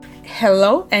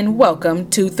Hello and welcome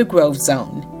to the Grove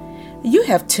Zone. You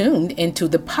have tuned into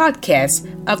the podcast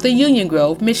of the Union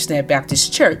Grove Missionary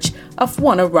Baptist Church of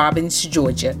Warner Robins,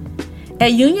 Georgia.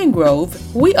 At Union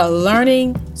Grove, we are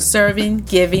learning, serving,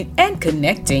 giving, and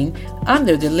connecting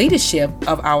under the leadership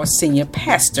of our senior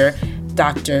pastor,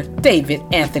 Dr. David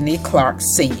Anthony Clark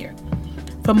Sr.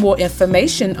 For more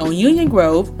information on Union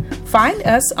Grove, find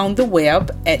us on the web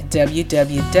at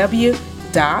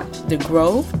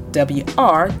www.thegrovewr.org.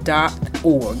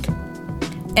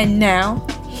 And now,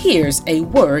 here's a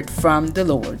word from the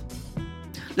Lord.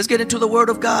 Let's get into the Word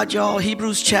of God, y'all.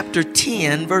 Hebrews chapter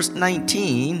 10, verse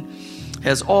 19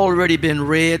 has already been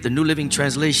read. The New Living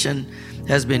Translation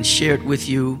has been shared with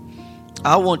you.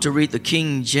 I want to read the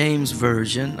King James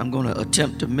Version. I'm going to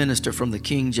attempt to minister from the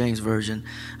King James Version.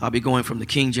 I'll be going from the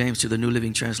King James to the New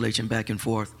Living Translation back and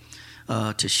forth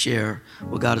to share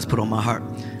what God has put on my heart.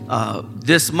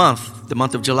 This month, the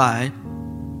month of July,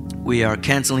 we are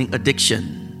canceling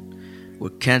addiction. We're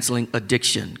canceling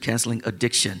addiction,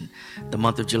 the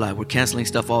month of July. We're canceling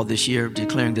stuff all this year,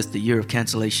 declaring this the year of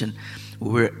cancellation.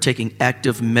 We're taking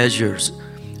active measures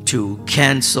to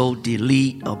cancel,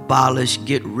 delete, abolish,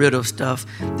 get rid of stuff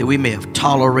that we may have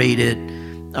tolerated.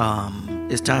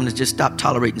 It's time to just stop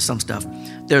tolerating some stuff.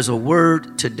 There's a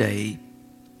word today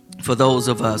for those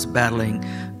of us battling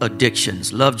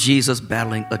addictions. Love Jesus,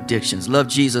 battling addictions. Love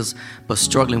Jesus, but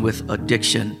struggling with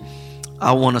addiction.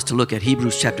 I want us to look at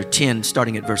Hebrews chapter 10,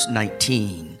 starting at verse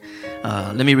 19.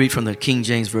 Let me read from the King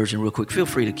James Version real quick. Feel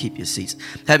free to keep your seats.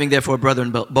 Having therefore,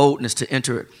 brethren, boldness to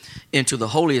enter into the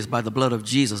holiest by the blood of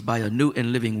Jesus, by a new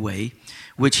and living way,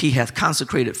 which he hath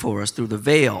consecrated for us through the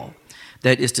veil,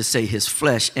 that is to say, his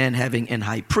flesh, and having an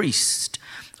high priest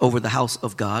over the house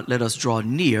of God, let us draw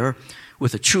near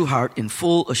with a true heart in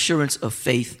full assurance of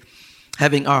faith,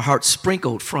 having our hearts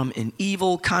sprinkled from an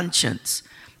evil conscience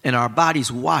and our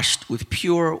bodies washed with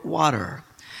pure water.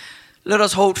 Let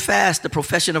us hold fast the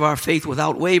profession of our faith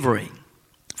without wavering,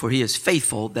 for he is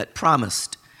faithful that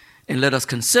promised. And let us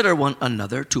consider one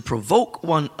another to provoke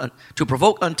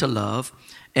unto love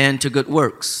and to good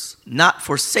works, not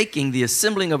forsaking the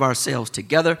assembling of ourselves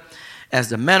together, as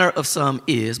the manner of some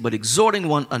is, but exhorting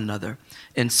one another,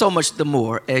 and so much the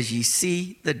more as ye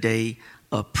see the day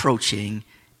approaching.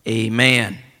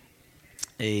 Amen.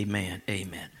 Amen.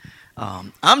 Amen.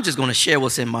 I'm just going to share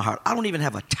what's in my heart. I don't even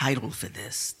have a title for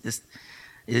this.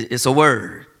 It's a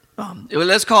word.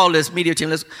 Let's call this media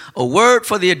team, a word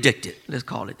for the addicted. Let's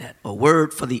call it that. A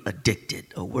word for the addicted.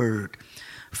 A word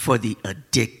for the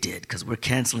addicted, because we're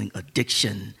canceling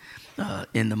addiction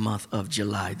in the month of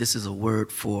July. This is a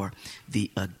word for the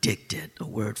addicted. A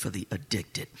word for the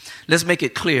addicted. Let's make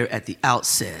it clear at the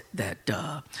outset that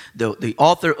the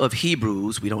author of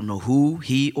Hebrews, we don't know who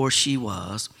he or she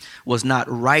was not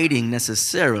writing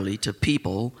necessarily to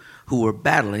people who were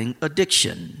battling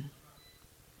addiction.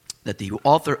 That the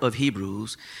author of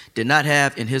Hebrews did not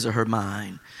have in his or her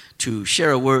mind to share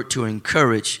a word to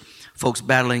encourage folks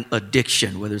battling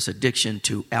addiction, whether it's addiction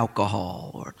to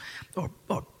alcohol or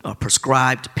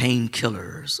prescribed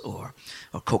painkillers or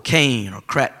cocaine or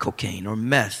crack cocaine or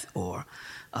meth or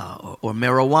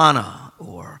marijuana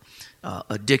or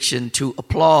addiction to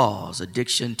applause,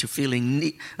 addiction to feeling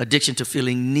needed.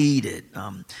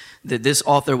 That this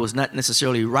author was not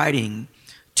necessarily writing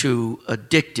to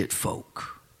addicted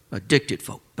folk,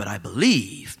 but I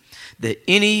believe that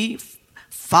any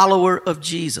follower of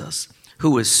Jesus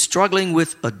who is struggling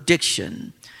with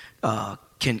addiction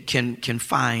can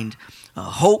find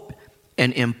hope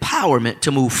and empowerment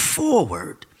to move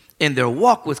forward in their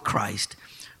walk with Christ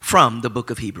from the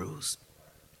book of Hebrews.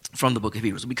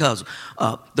 Because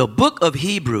the book of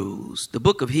Hebrews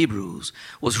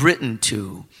was written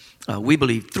to, we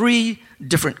believe, three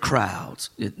different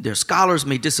crowds. Their scholars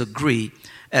may disagree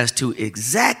as to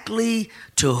exactly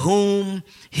to whom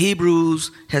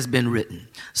Hebrews has been written.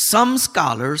 Some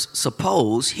scholars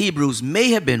suppose Hebrews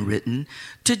may have been written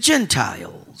to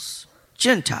Gentiles.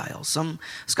 Some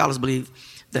scholars believe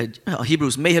that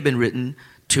Hebrews may have been written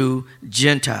to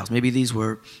Gentiles. Maybe these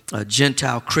were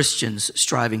Gentile Christians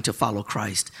striving to follow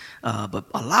Christ. But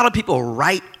a lot of people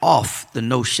write off the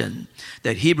notion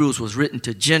that Hebrews was written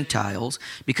to Gentiles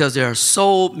because there are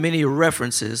so many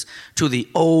references to the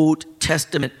Old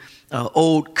Testament,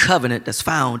 Old Covenant that's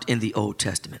found in the Old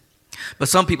Testament. But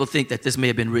some people think that this may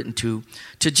have been written to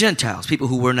Gentiles, people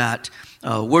who were not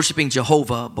worshiping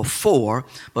Jehovah before,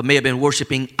 but may have been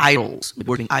worshiping idols,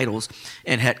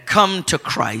 and had come to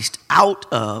Christ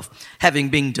out of having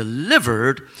been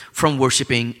delivered from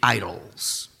worshiping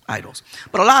idols. idols.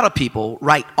 But a lot of people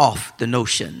write off the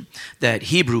notion that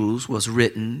Hebrews was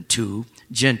written to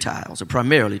Gentiles, or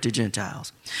primarily to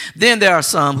Gentiles. Then there are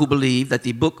some who believe that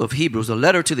the book of Hebrews, the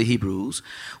letter to the Hebrews,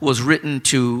 was written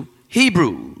to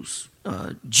Hebrews,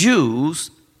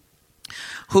 Jews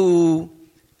who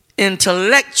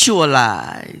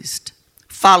intellectualized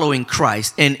following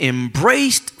Christ and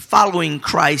embraced following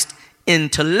Christ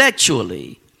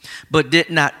intellectually, but did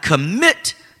not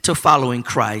commit to following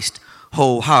Christ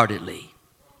wholeheartedly.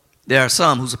 There are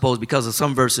some who suppose, because of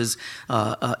some verses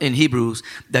in Hebrews,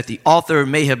 that the author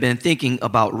may have been thinking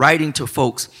about writing to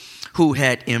folks who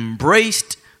had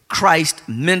embraced Christ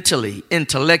mentally,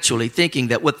 intellectually, thinking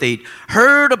that what they'd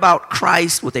heard about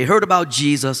Christ, what they heard about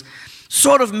Jesus,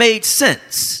 sort of made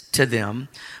sense to them,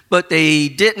 but they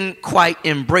didn't quite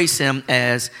embrace him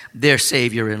as their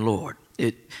Savior and Lord.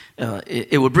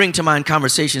 It would bring to mind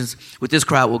conversations with this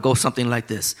crowd will go something like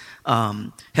this.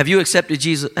 Have you accepted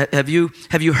Jesus? Have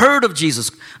you heard of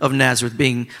Jesus of Nazareth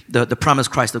being the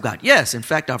promised Christ of God? Yes. In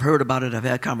fact, I've heard about it. I've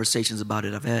had conversations about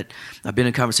it. I've been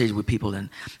in conversations with people, and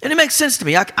it makes sense to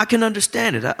me. I can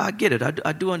understand it. I get it.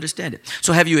 I do understand it.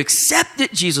 So have you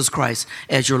accepted Jesus Christ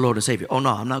as your Lord and Savior? Oh,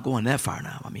 no, I'm not going that far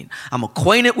now. I mean, I'm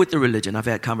acquainted with the religion. I've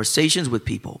had conversations with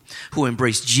people who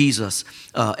embrace Jesus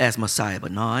as Messiah,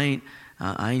 but no,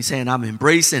 I ain't saying I'm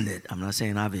embracing it. I'm not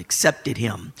saying I've accepted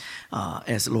him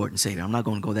as the Lord and Savior. I'm not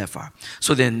going to go that far.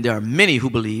 So then there are many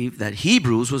who believe that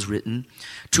Hebrews was written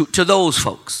to those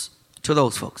folks. To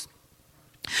those folks.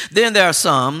 Then there are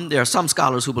some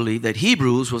scholars who believe that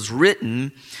Hebrews was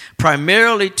written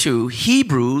primarily to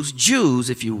Hebrews,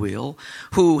 Jews, if you will,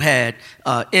 who had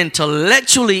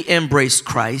intellectually embraced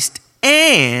Christ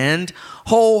and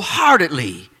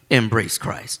wholeheartedly embraced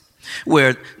Christ.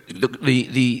 Where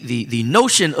the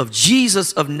notion of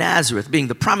Jesus of Nazareth being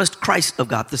the promised Christ of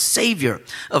God, the Savior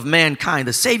of mankind,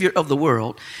 the Savior of the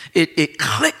world, it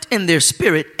clicked in their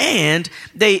spirit, and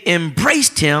they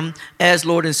embraced him as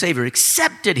Lord and Savior,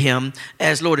 accepted him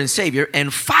as Lord and Savior,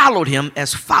 and followed him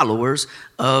as followers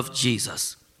of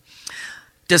Jesus.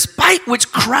 Despite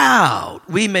which crowd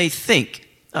we may think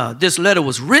this letter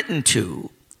was written to,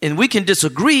 and we can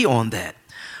disagree on that,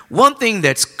 one thing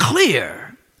that's clear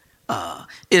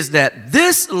is that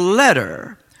this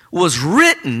letter was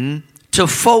written to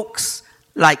folks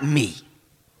like me.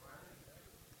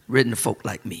 Written to folk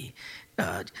like me.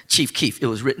 Chief Keef, it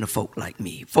was written to folk like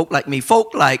me. Folk like me,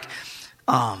 folk like,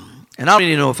 and I don't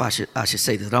even know if I should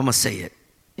say this, but I'm going to say it.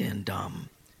 And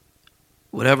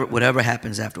whatever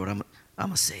happens afterward, I'm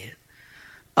going to say it.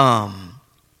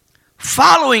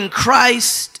 Following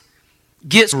Christ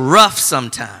gets rough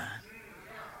sometimes.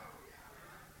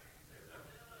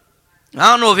 I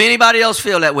don't know if anybody else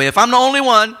feel that way. If I'm the only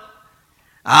one,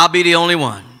 I'll be the only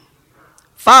one.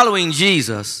 Following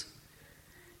Jesus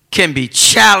can be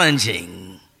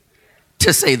challenging,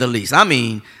 to say the least. I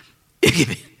mean,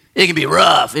 it can be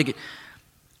rough.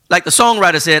 Like the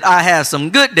songwriter said, I had some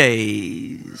good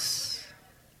days,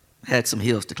 had some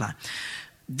hills to climb.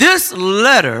 This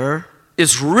letter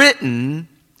is written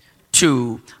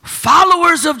to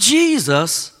followers of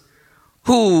Jesus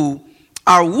who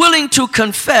are willing to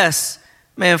confess,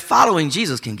 man, following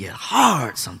Jesus can get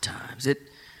hard sometimes.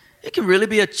 It can really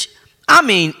be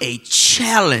a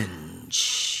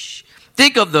challenge.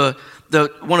 Think of the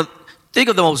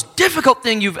most difficult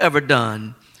thing you've ever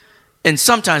done, and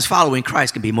sometimes following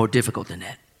Christ can be more difficult than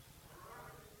that.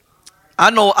 I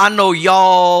know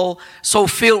y'all so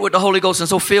filled with the Holy Ghost and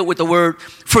so filled with the Word.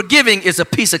 Forgiving is a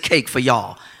piece of cake for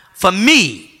y'all. For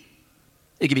me,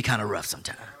 it can be kind of rough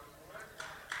sometimes.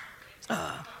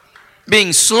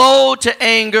 Being slow to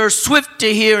anger, swift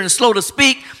to hear, and slow to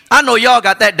speak. I know y'all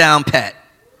got that down pat.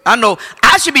 I know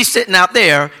I should be sitting out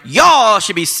there. Y'all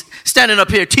should be standing up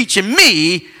here teaching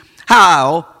me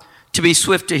how to be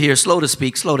swift to hear, slow to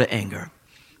speak, slow to anger.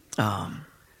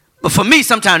 But for me,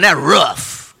 sometimes that's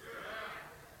rough.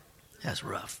 That's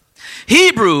rough.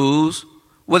 Hebrews,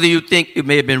 whether you think it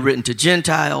may have been written to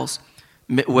Gentiles,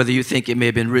 whether you think it may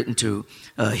have been written to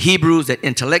Hebrews that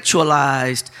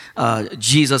intellectualized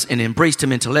Jesus and embraced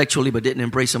him intellectually but didn't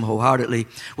embrace him wholeheartedly,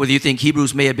 whether you think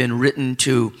Hebrews may have been written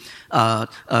to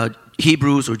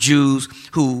Hebrews or Jews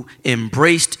who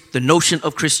embraced the notion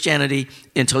of Christianity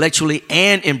intellectually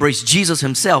and embraced Jesus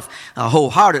himself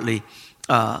wholeheartedly,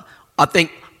 I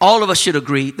think all of us should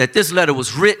agree that this letter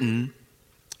was written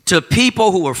to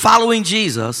people who were following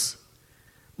Jesus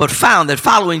but found that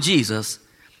following Jesus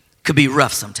could be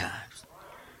rough sometimes.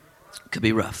 Could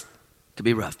be rough. Could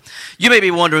be rough. You may be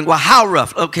wondering, well, how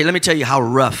rough? Okay, let me tell you how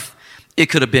rough it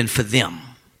could have been for them,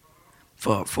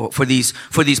 for these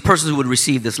persons who would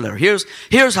receive this letter.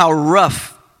 Here's how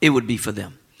rough it would be for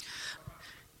them.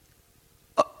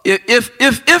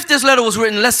 if this letter was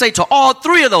written, let's say, to all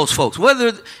three of those folks,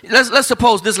 let's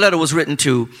suppose this letter was written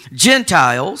to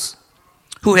Gentiles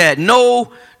who had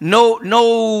no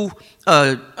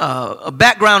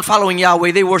background following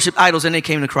Yahweh, they worshiped idols and they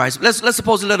came to Christ. Let's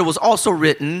suppose the letter was also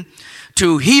written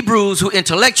to Hebrews who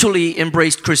intellectually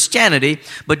embraced Christianity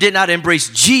but did not embrace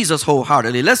Jesus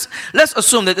wholeheartedly. Let's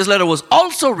assume that this letter was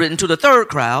also written to the third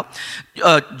crowd,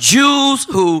 Jews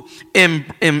who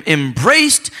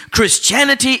embraced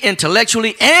Christianity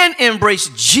intellectually and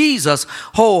embraced Jesus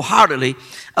wholeheartedly,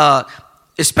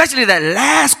 especially that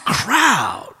last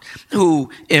crowd who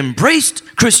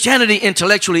embraced Christianity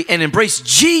intellectually and embraced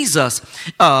Jesus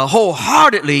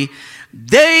wholeheartedly.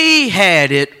 They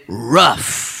had it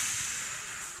rough.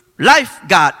 Life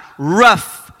got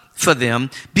rough for them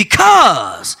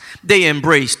because they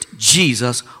embraced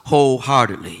Jesus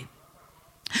wholeheartedly.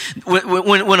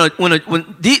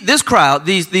 When this crowd,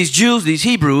 these Jews, these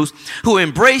Hebrews who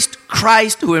embraced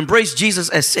Christ, who embraced Jesus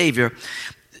as Savior,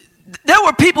 there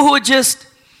were people who would just,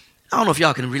 I don't know if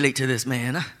y'all can relate to this,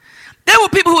 man. There were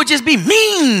people who would just be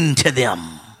mean to them.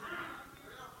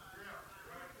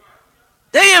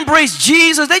 They embraced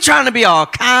Jesus. They trying to be all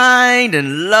kind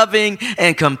and loving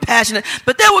and compassionate.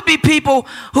 But there would be people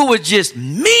who were just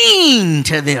mean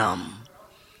to them.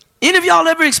 Any of y'all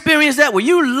ever experienced that? Where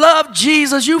you love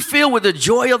Jesus, you feel with the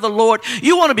joy of the Lord.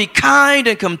 You want to be kind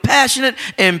and compassionate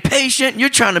and patient. You're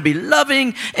trying to be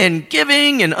loving and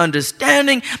giving and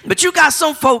understanding. But you got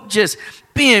some folk just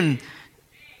being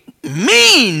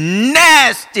mean,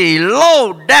 nasty,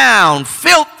 low down,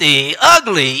 filthy,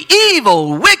 ugly,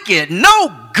 evil, wicked,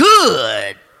 no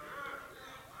good.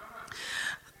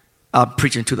 I'm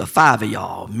preaching to the five of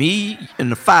y'all. Me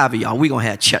and the five of y'all, we're going to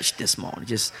have church this morning.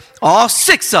 Just all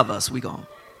six of us, we're going.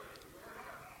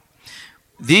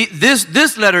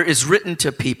 This letter is written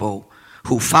to people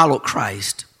who followed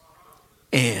Christ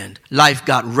and life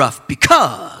got rough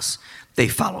because they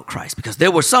followed Christ. Because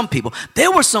there were some people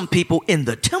in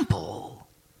the temple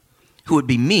who would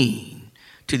be mean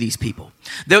to these people.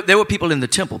 There were people in the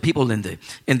temple, people in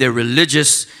their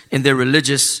religious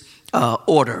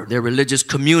order, their religious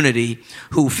community,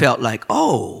 who felt like,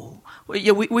 oh, well,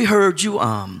 yeah, we heard you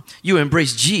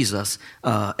embrace Jesus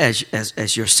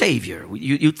as your Savior.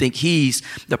 You think He's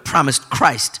the promised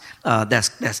Christ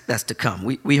that's to come.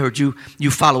 We heard you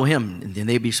follow Him, and then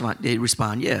they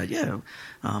respond, yeah.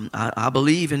 I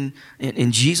believe in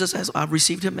Jesus as I've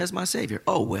received Him as my Savior.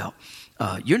 Oh, well,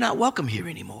 you're not welcome here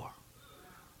anymore.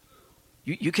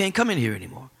 You can't come in here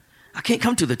anymore. I can't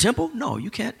come to the temple? No, you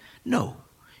can't. No.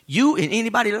 You and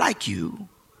anybody like you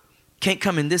can't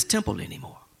come in this temple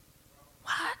anymore.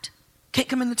 What? Can't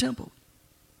come in the temple.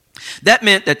 That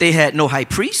meant that they had no high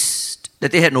priest,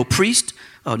 that they had no priest,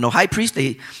 no high priest.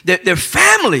 Their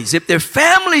families, if their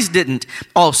families didn't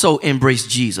also embrace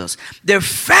Jesus, their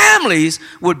families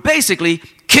would basically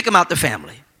kick them out the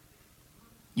family.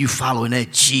 You following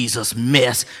that Jesus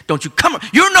mess. Don't you come.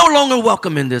 You're no longer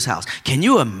welcome in this house. Can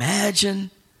you imagine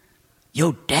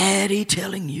your daddy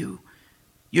telling you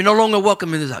you're no longer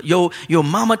welcome in this house? Your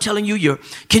mama telling you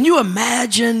can you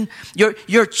imagine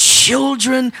your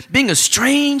children being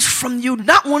estranged from you,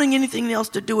 not wanting anything else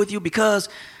to do with you because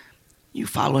you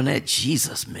following that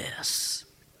Jesus mess?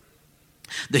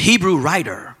 The Hebrew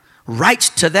writer writes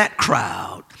to that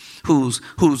crowd who's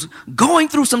going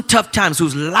through some tough times,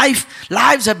 whose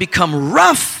lives have become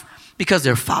rough because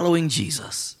they're following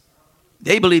Jesus.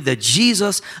 They believe that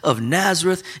Jesus of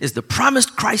Nazareth is the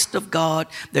promised Christ of God,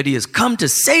 that He has come to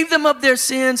save them of their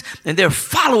sins, and they're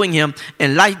following Him,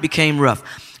 and life became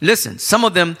rough. Listen, some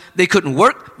of them, they couldn't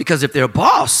work because if their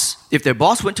boss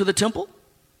went to the temple,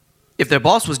 if their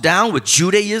boss was down with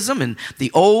Judaism and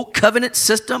the old covenant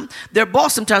system, their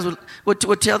boss sometimes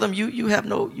would tell them, you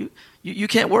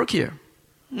can't work here.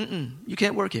 You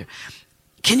can't work here.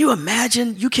 Can you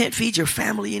imagine you can't feed your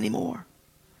family anymore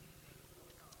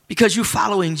because you're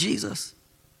following Jesus?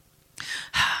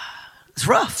 It's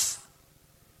rough.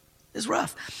 It's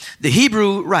rough. The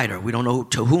Hebrew writer, we don't know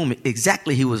to whom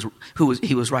exactly he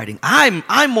was writing.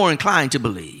 I'm more inclined to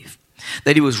believe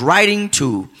that he was writing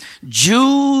to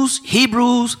Jews,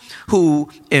 Hebrews, who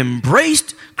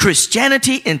embraced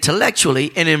Christianity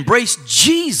intellectually and embraced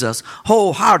Jesus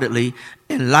wholeheartedly,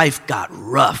 and life got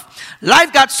rough.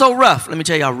 Life got so rough. Let me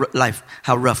tell you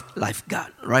how rough life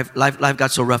got. Right? Life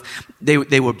got so rough.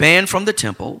 They were banned from the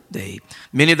temple.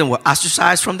 Many of them were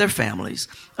ostracized from their families.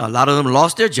 A lot of them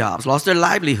lost their jobs, lost their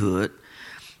livelihood.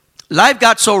 Life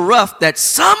got so rough that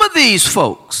some of these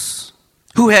folks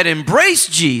who had embraced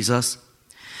Jesus,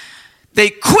 they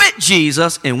quit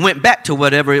Jesus and went back to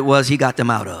whatever it was He got them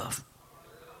out of.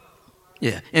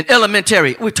 Yeah, in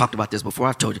elementary, we talked about this before,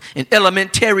 I've told you. In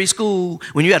elementary school,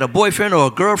 when you had a boyfriend or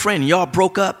a girlfriend and y'all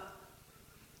broke up,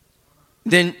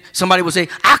 then somebody would say,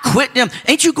 I quit them.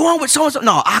 Ain't you going with so-and-so?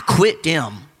 No, I quit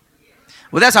them.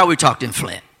 Well, that's how we talked in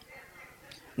Flint.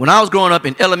 When I was growing up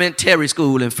in elementary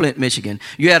school in Flint, Michigan,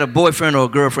 you had a boyfriend or a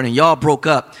girlfriend and y'all broke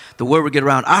up, the word would get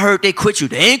around, I heard they quit you.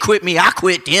 They ain't quit me, I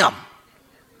quit them.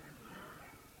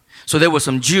 So there were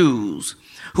some Jews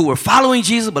who were following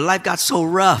Jesus, but life got so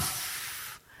rough.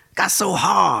 Got so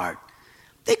hard.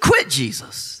 They quit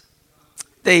Jesus.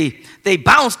 They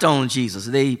bounced on Jesus.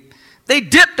 They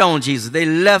dipped on Jesus. They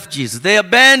left Jesus. They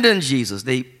abandoned Jesus.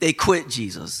 They quit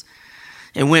Jesus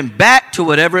and went back to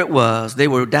whatever it was they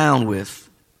were down with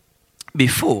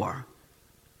before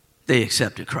they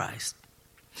accepted Christ.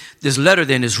 This letter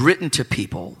then is written to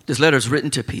people. This letter is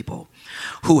written to people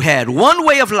who had one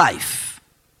way of life.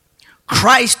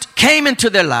 Christ came into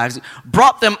their lives,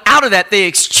 brought them out of that. They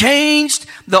exchanged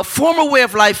the former way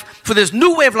of life for this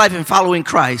new way of life in following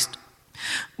Christ.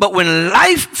 But when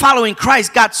life following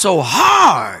Christ got so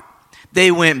hard, they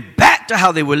went back to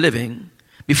how they were living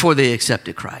before they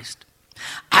accepted Christ.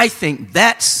 I think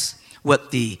that's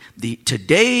what the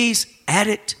today's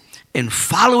addict in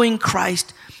following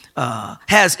Christ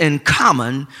has in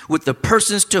common with the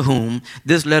persons to whom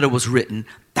this letter was written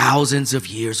thousands of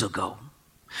years ago.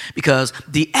 Because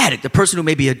the addict, the person who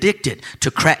may be addicted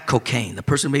to crack cocaine, the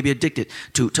person who may be addicted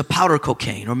to powder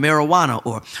cocaine or marijuana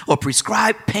or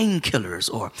prescribed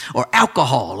painkillers or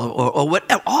alcohol or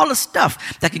whatever, all the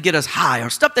stuff that can get us high or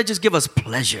stuff that just give us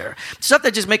pleasure, stuff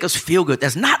that just make us feel good,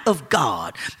 that's not of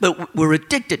God, but we're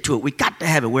addicted to it. We got to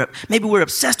have it. Maybe we're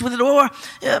obsessed with it, or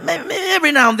maybe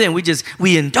every now and then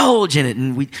we indulge in it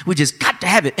and we just got to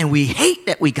have it, and we hate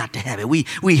that we got to have it. We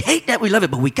hate that we love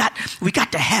it, but we got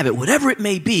to have it, whatever it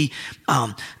may be.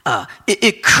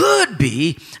 It could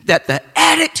be that the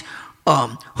addict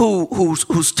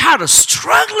who's tired of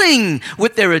struggling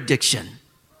with their addiction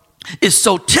is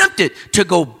so tempted to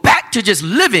go back to just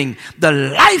living the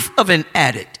life of an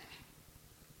addict.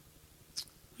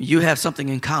 You have something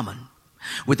in common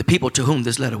with the people to whom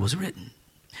this letter was written.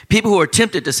 People who are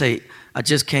tempted to say, I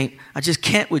just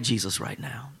can't with Jesus right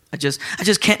now. I just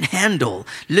can't handle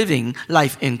living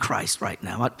life in Christ right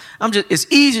now. It's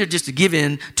easier just to give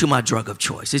in to my drug of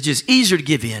choice. It's just easier to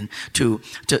give in to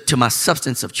my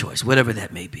substance of choice, whatever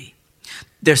that may be.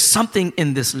 There's something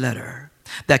in this letter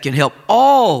that can help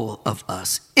all of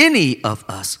us, any of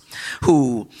us,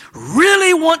 who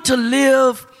really want to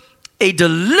live a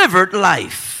delivered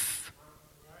life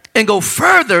and go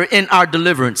further in our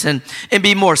deliverance and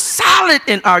be more solid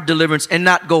in our deliverance and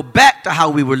not go back to how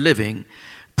we were living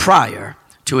prior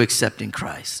to accepting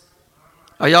Christ.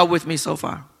 Are y'all with me so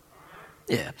far?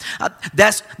 Yeah.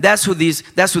 That's who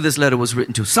this letter was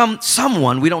written to.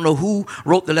 Someone, we don't know who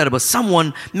wrote the letter, but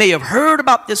someone may have heard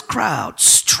about this crowd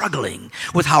struggling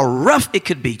with how rough it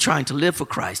could be trying to live for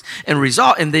Christ and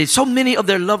so many of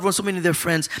their loved ones, so many of their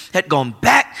friends had gone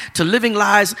back to living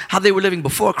lives how they were living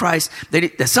before Christ.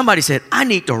 That somebody said, I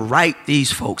need to write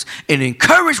these folks and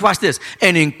encourage, watch this,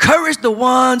 and encourage the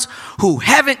ones who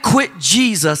haven't quit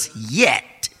Jesus yet.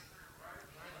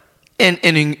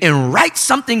 And write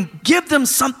something, give them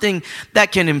something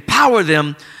that can empower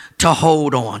them to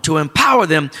hold on, to empower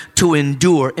them to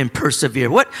endure and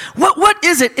persevere. What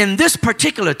is it in this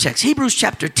particular text, Hebrews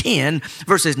chapter 10,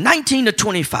 verses 19 to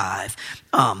 25,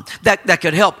 that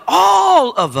could help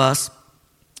all of us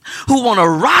who want to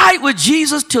ride with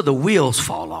Jesus till the wheels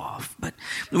fall off? But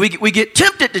we get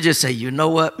tempted to just say, you know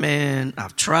what, man,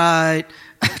 I've tried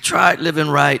living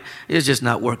right. It's just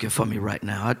not working for me right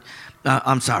now.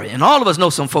 I'm sorry. And all of us know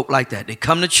some folk like that. They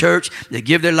come to church, they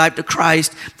give their life to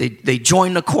Christ, they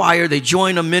join the choir, they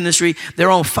join a ministry, they're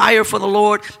on fire for the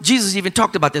Lord. Jesus even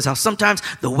talked about this, how sometimes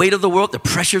the weight of the world, the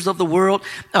pressures of the world,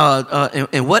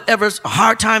 and whatever's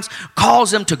hard times cause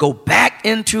them to go back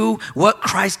into what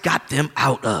Christ got them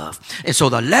out of. And so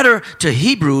the letter to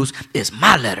Hebrews is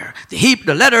my letter.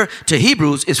 The letter to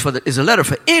Hebrews is a letter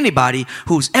for anybody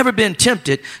who's ever been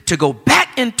tempted to go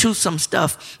back into some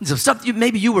stuff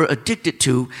maybe you were addicted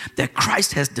to that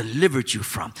Christ has delivered you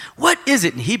from. What is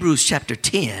it in Hebrews chapter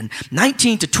 10,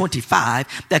 19 to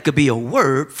 25 that could be a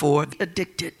word for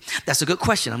addicted? That's a good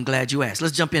question. I'm glad you asked.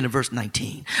 Let's jump into verse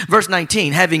 19. Verse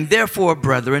 19, having therefore,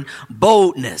 brethren,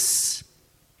 boldness,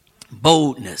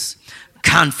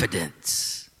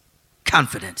 confidence,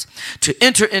 to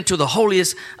enter into the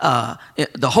holiest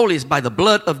by the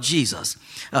blood of Jesus.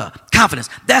 Confidence.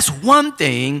 That's one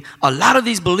thing a lot of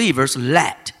these believers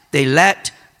lacked. They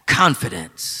lacked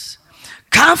confidence.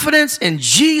 Confidence in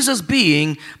Jesus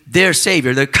being their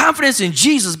Savior. Their confidence in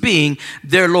Jesus being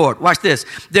their Lord. Watch this.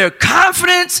 Their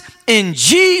confidence in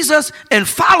Jesus and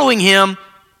following him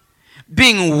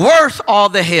being worth all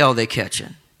the hell they're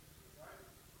catching.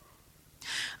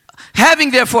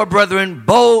 Having therefore, brethren,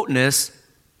 boldness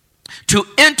to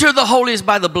enter the holiest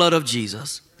by the blood of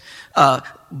Jesus.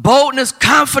 Boldness,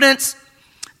 confidence,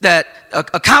 that a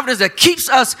confidence that keeps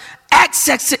us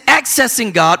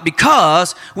accessing God,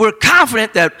 because we're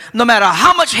confident that no matter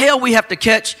how much hell we have to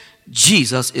catch,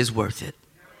 Jesus is worth it.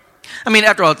 I mean,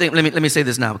 after all, let me say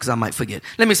this now because I might forget.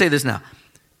 Let me say this now.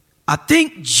 I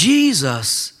think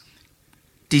Jesus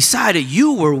decided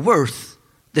you were worth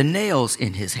the nails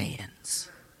in his hands.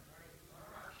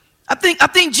 I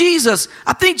think Jesus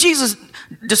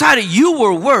decided you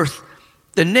were worth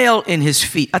the nail in his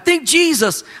feet. I think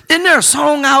Jesus, isn't there a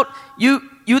song out? You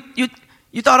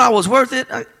thought I was worth it?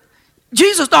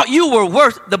 Jesus thought you were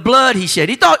worth the blood he shed.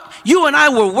 He thought you and I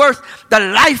were worth the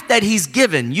life that he's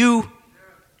given. You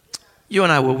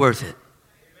and I were worth it.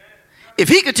 If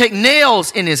he could take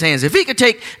nails in his hands, if he could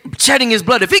take shedding his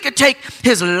blood, if he could take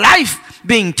his life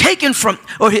being taken from,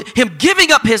 or him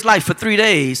giving up his life for 3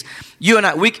 days, you and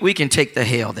I, we can take the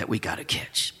hell that we got to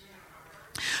catch.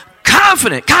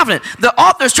 Confident. The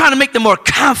author is trying to make them more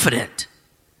confident.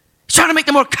 He's trying to make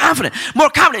them more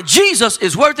confident. Jesus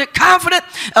is worth it. Confident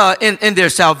in their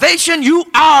salvation. You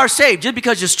are saved. Just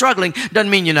because you're struggling doesn't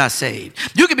mean you're not saved.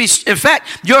 You could be, in fact,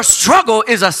 your struggle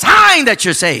is a sign that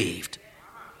you're saved.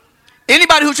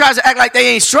 Anybody who tries to act like they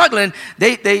ain't struggling,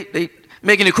 they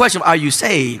making the question, are you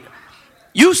saved?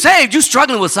 You saved, you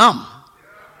struggling with something.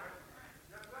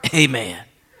 Amen.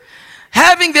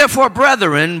 Having therefore,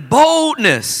 brethren,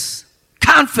 boldness,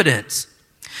 confidence,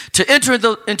 to enter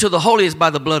into the holiest by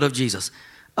the blood of Jesus,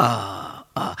 by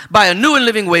a new and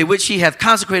living way, which he hath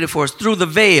consecrated for us through the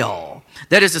veil,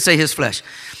 that is to say, his flesh.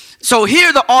 So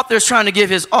here the author is trying to give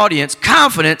his audience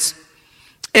confidence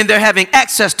in their having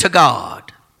access to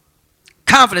God.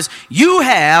 Confidence. You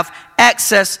have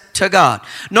access to God.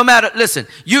 No matter, listen,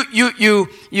 you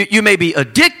may be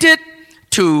addicted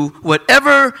to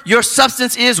whatever your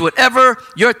substance is, whatever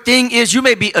your thing is. You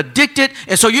may be addicted,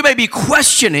 and so you may be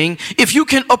questioning if you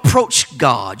can approach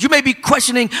God. You may be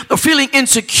questioning or feeling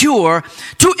insecure,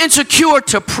 too insecure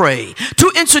to pray,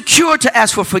 too insecure to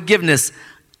ask for forgiveness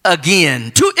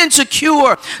again, too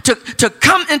insecure to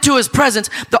come into his presence.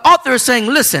 The author is saying,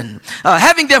 listen,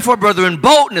 having therefore, brethren,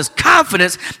 boldness,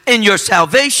 confidence in your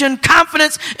salvation,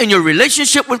 confidence in your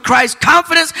relationship with Christ,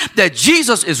 confidence that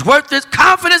Jesus is worth it,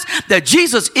 confidence that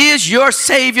Jesus is your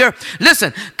Savior.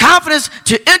 Listen, confidence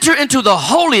to enter into the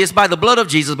holiest by the blood of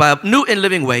Jesus, by a new and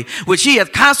living way, which he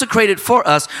hath consecrated for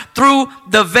us through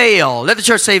the veil. Let the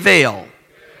church say veil.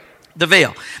 The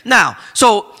veil. Now,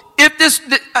 so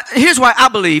here's why I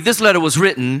believe this letter was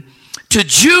written to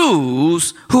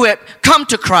Jews who had come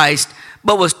to Christ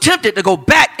but was tempted to go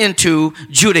back into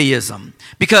Judaism.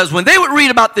 Because when they would read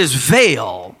about this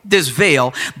veil,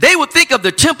 they would think of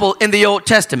the temple in the Old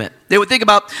Testament. They would think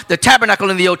about the tabernacle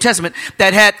in the Old Testament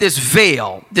that had this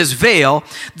veil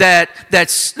that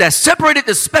separated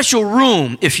the special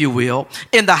room, if you will,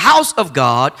 in the house of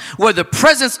God where the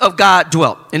presence of God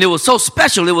dwelt. And it was so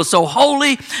special, it was so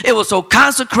holy, it was so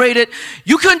consecrated.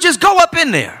 You couldn't just go up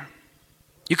in there.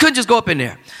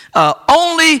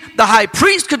 Only the high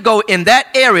priest could go in that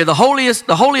area, the Holy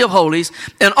of Holies,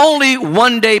 and only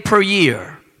 1 day per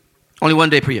year. Only 1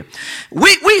 day per year.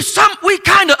 We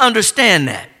kind of understand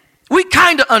that.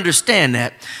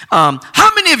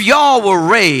 How many of y'all were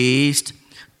raised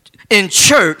in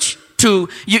church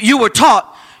you were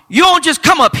taught, you don't just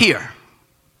come up here.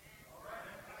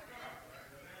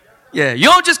 Yeah, you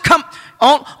don't just come,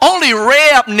 only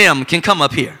Reb Nim can come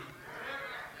up here.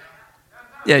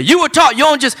 Yeah, you were taught you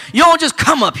don't just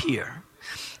come up here.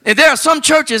 And there are some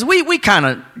churches, we kind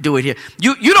of do it here.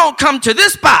 You don't come to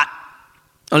this spot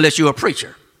unless you're a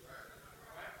preacher.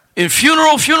 In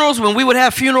funerals, when we would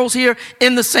have funerals here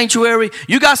in the sanctuary,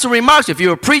 you got some remarks. If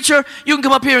you're a preacher, you can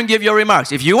come up here and give your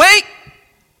remarks. If you ain't,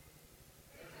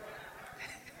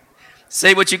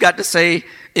 say what you got to say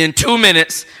in 2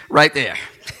 minutes right there.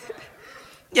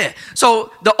 Yeah,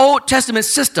 so the Old Testament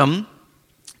system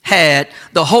had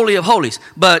the Holy of Holies,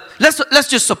 but let's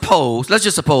just suppose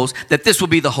that this will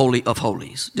be the Holy of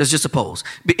Holies. Let's just suppose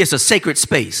it's a sacred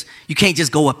space. You can't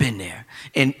just go up in there.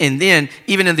 And then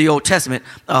even in the Old Testament,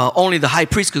 only the high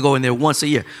priest could go in there once a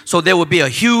year. So there would be a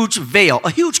huge veil, a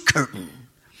huge curtain,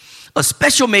 a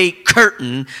special made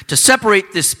curtain to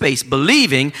separate this space,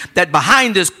 believing that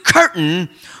behind this curtain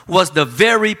was the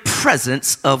very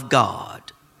presence of God.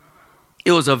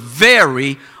 It was a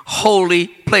very holy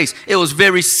place. It was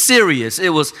very serious. It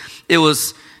was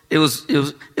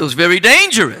very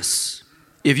dangerous.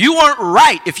 If you weren't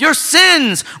right, if your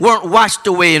sins weren't washed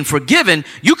away and forgiven,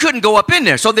 you couldn't go up in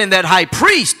there. So then that high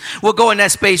priest would go in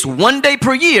that space one day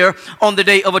per year on the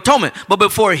Day of Atonement. But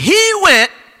before he went,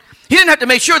 he didn't have to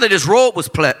make sure that his robe was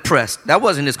pressed. That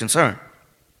wasn't his concern.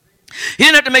 He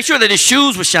didn't have to make sure that his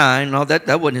shoes were shined. No, that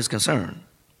wasn't his concern.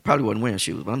 Probably wasn't wearing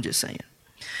shoes, but I'm just saying.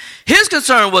 His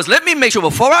concern was, let me make sure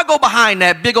before I go behind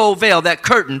that big old veil, that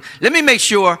curtain, let me make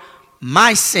sure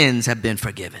my sins have been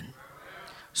forgiven.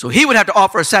 So he would have to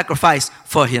offer a sacrifice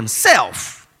for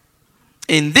himself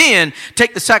and then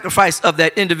take the sacrifice of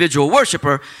that individual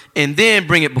worshiper and then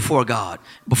bring it before God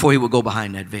before he would go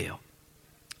behind that veil.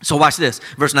 So watch this.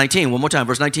 Verse 19, one more time,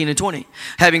 verse 19 and 20.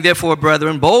 Having therefore,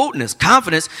 brethren, boldness,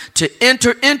 confidence to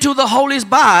enter into the holies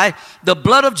by the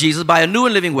blood of Jesus, by a new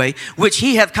and living way, which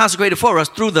he hath consecrated for us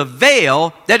through the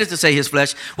veil, that is to say his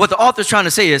flesh. What the author is trying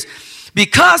to say is,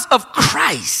 because of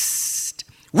Christ,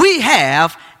 we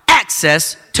have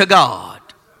access to God.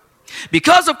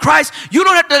 Because of Christ, you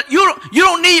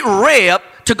don't need Reb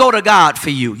to go to God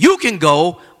for you. You can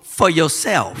go for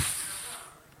yourself.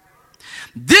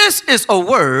 This is a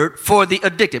word for the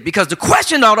addicted, because the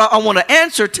question that I want to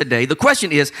answer today, the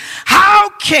question is, how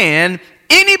can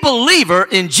any believer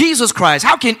in Jesus Christ,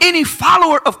 how can any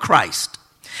follower of Christ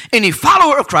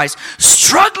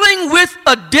struggling with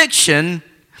addiction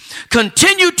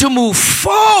continue to move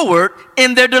forward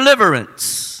in their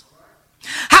deliverance?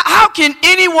 How can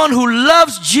anyone who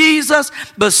loves Jesus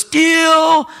but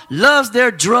still loves their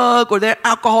drug or their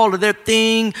alcohol or their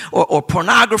thing or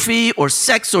pornography or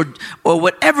sex or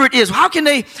whatever it is, how can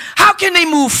they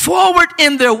move forward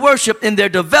in their worship, in their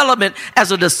development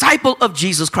as a disciple of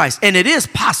Jesus Christ? And it is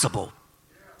possible.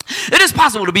 It is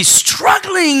possible to be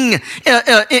struggling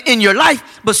in your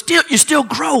life, but you're still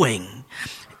growing.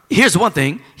 Here's one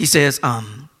thing. He says,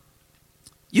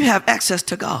 you have access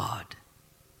to God.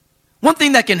 One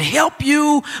thing that can help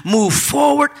you move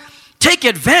forward, take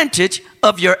advantage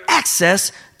of your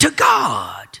access to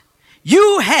God.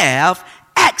 You have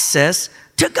access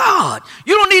to God.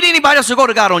 You don't need anybody else to go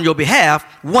to God on your behalf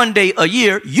one day a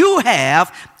year. You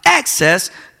have access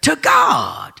to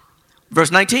God. Verse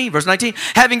 19,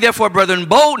 having therefore, brethren,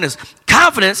 boldness,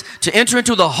 confidence to enter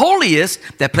into the holiest,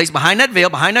 that place behind that veil,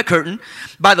 behind that curtain,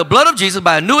 by the blood of Jesus,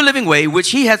 by a new and living way,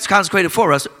 which he has consecrated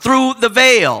for us through the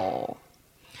veil.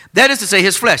 That is to say,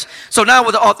 his flesh. So now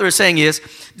what the author is saying is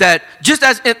that just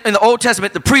as in the Old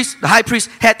Testament, the high priest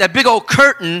had that big old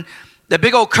curtain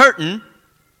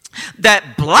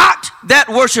that blocked that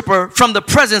worshiper from the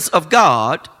presence of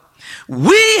God,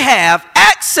 we have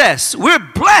access. We're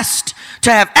blessed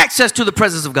to have access to the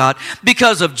presence of God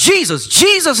because of Jesus.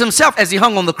 Jesus himself, as he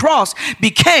hung on the cross,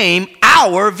 became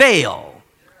our veil,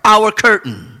 our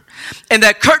curtain. And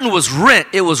that curtain was rent.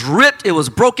 It was ripped. It was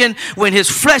broken when his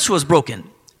flesh was broken.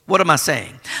 What am I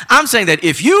saying? I'm saying that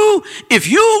if you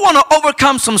want to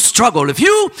overcome some struggle, if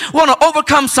you want to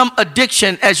overcome some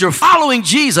addiction as you're following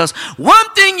Jesus, one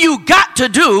thing you got to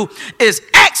do is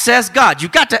access God. You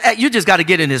just got to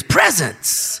get in his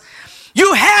presence.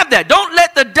 You have that. Don't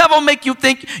let the devil make you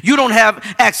think you don't have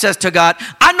access to God.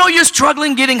 I know you're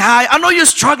struggling getting high. I know you're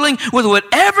struggling with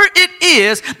whatever it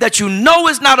is that you know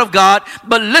is not of God.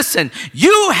 But listen,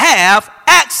 you have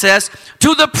access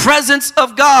to the presence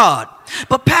of God.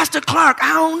 But Pastor Clark,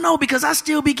 I don't know because I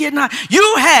still be getting high.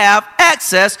 You have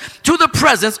access to the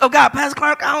presence of God. Pastor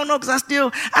Clark, I don't know because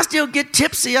I still get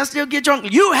tipsy. I still get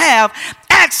drunk. You have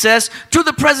access to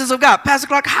the presence of God. Pastor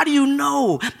Clark, how do you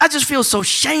know? I just feel so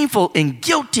shameful and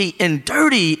guilty and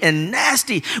dirty and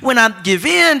nasty when I give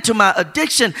in to my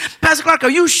addiction. Pastor Clark, are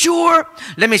you sure?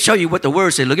 Let me show you what the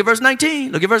word says. Look at verse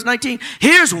 19. Look at verse 19.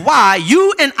 Here's why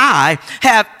you and I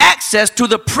have access to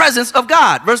the presence of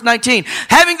God. Verse 19.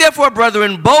 Having therefore,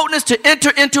 brethren, boldness to enter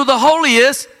into the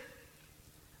holiest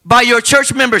by your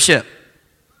church membership.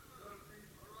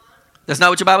 That's not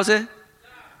what your Bible said?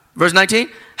 Verse 19.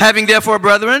 Having therefore,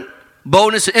 brethren,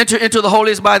 boldness to enter into the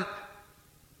holiest by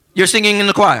your singing in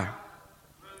the choir.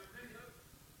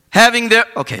 Let me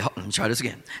try this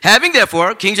again. Having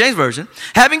therefore, King James Version,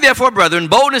 having therefore, brethren,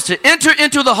 boldness to enter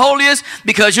into the holiest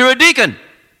because you're a deacon.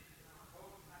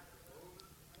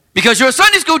 Because you're a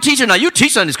Sunday school teacher. Now, you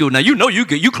teach Sunday school. Now, you know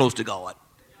you close to God.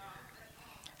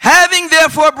 Having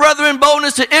therefore, brethren,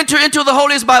 boldness to enter into the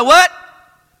holiest by what?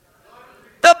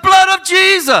 The blood of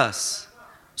Jesus.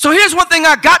 So here's one thing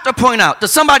I got to point out to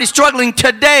somebody struggling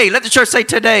today. Let the church say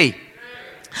today.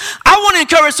 I want to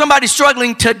encourage somebody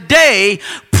struggling today,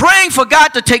 praying for God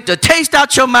to take the taste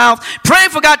out your mouth, praying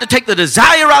for God to take the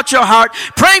desire out your heart,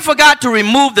 praying for God to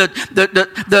remove you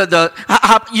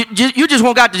just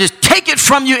want God to just take it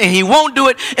from you, and he won't do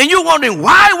it. And you're wondering,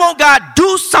 why won't God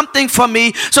do something for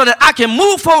me so that I can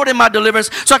move forward in my deliverance,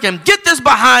 so I can get this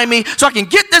behind me, so I can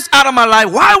get this out of my life?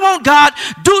 Why won't God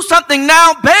do something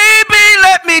now? Baby,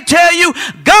 let me tell you,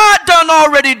 God done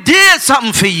already did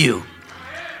something for you.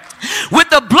 With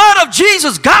the blood of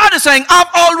Jesus, God is saying, I've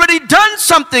already done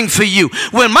something for you.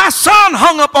 When my son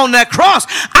hung up on that cross,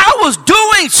 I was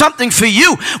doing something for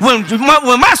you. When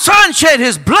my son shed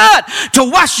his blood to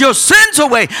wash your sins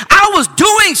away, I was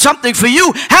doing something for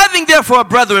you. Having therefore,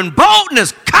 brethren,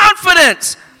 boldness,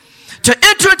 confidence to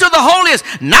enter into the holiest,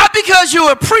 not because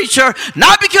you're a preacher,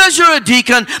 not because you're a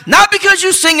deacon, not because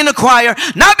you sing in the choir,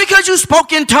 not because you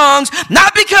spoke in tongues,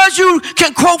 not because you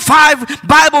can quote 5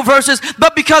 Bible verses,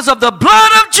 but because of the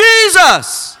blood of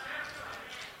Jesus.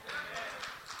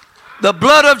 The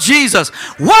blood of Jesus.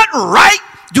 What right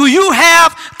do you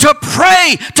have to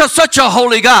pray to such a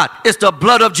holy God? It's the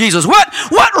blood of Jesus. What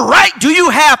right do you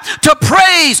have to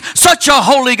praise such a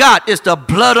holy God? It's the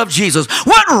blood of Jesus.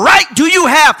 What right do you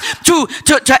have to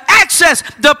access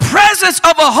the presence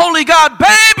of a holy God?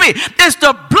 Baby, it's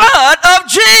the blood of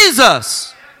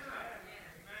Jesus.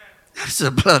 It's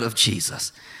the blood of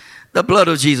Jesus. The blood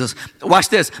of Jesus. Watch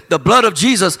this. The blood of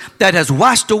Jesus that has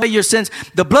washed away your sins.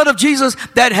 The blood of Jesus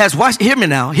that has washed, hear me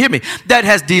now, hear me, that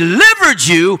has delivered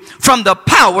you from the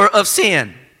power of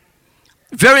sin.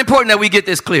 Very important that we get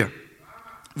this clear.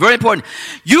 Very important.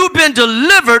 You've been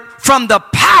delivered from the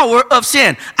power of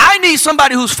sin. I need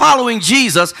somebody who's following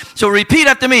Jesus. So repeat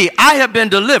after me. I have been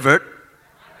delivered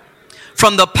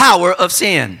from the power of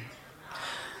sin.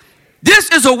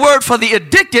 This is a word for the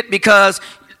addicted because,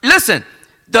 listen,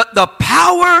 the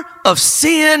power of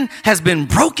sin has been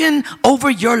broken over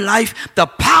your life. The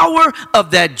power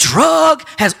of that drug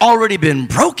has already been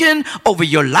broken over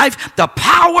your life. The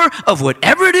power of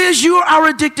whatever it is you are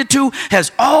addicted to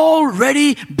has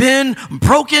already been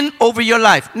broken over your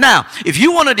life. Now, if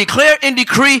you want to declare and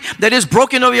decree that it's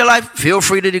broken over your life, feel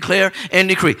free to declare and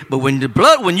decree. But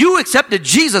when you accepted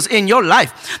Jesus in your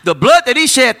life, the blood that he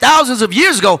shed thousands of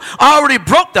years ago already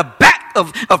broke the back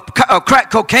of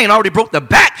crack cocaine, already broke the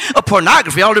back of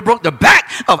pornography, already broke the back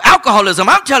of alcoholism.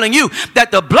 I'm telling you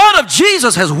that the blood of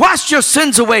Jesus has washed your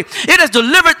sins away. It has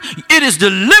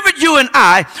delivered you and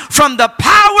I from the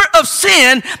power of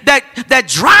sin that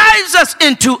drives us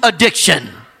into addiction,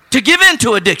 to give in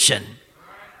to addiction.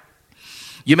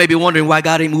 You may be wondering why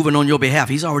God ain't moving on your behalf.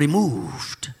 He's already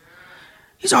moved.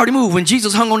 He's already moved. When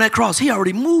Jesus hung on that cross, he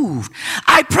already moved.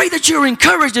 I pray that you're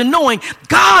encouraged in knowing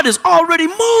God has already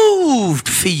moved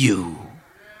for you.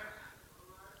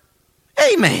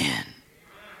 Amen.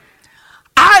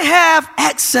 I have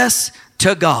access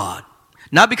to God.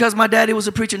 Not because my daddy was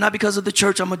a preacher, not because of the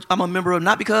church I'm a member of,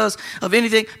 not because of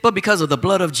anything, but because of the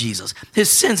blood of Jesus.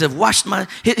 His sins have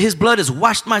his blood has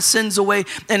washed my sins away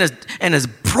and has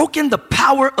broken the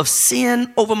power of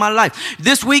sin over my life.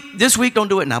 This week, don't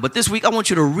do it now, but this week I want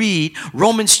you to read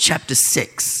Romans chapter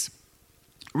 6.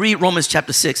 Read Romans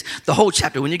chapter 6, the whole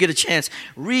chapter. When you get a chance,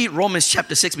 read Romans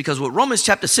chapter 6, because what Romans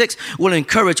chapter 6 will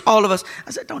encourage all of us.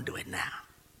 I said, don't do it now.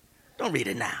 Don't read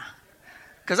it now.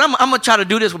 Because I'm going to try to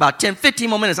do this for about 10, 15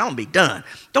 more minutes. I'm going to be done.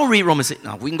 Don't read Romans 6.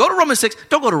 No, we can go to Romans 6.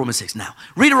 Don't go to Romans 6 now.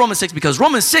 Read Romans 6, because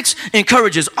Romans 6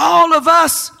 encourages all of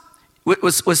us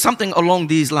with something along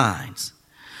these lines.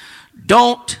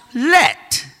 Don't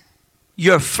let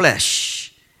your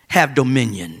flesh have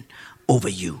dominion over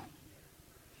you.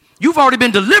 You've already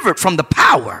been delivered from the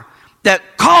power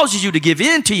that causes you to give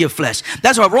in to your flesh.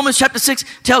 That's why Romans chapter 6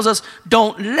 tells us,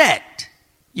 don't let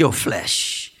your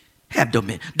flesh have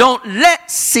dominion. Don't let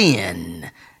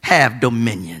sin have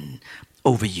dominion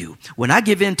over you. When I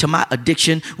give in to my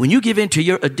addiction, when you give in to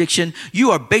your addiction,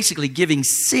 you are basically giving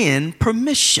sin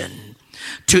permission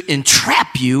to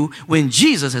entrap you when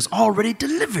Jesus has already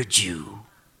delivered you.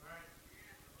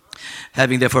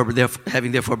 Having therefore,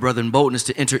 brethren, boldness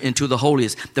to enter into the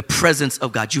holiest, the presence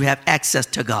of God. You have access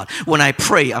to God. When I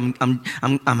pray, I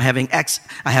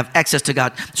have access to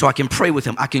God, so I can pray with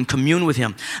him. I can commune with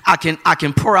him. I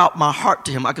can pour out my heart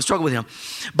to him. I can struggle with him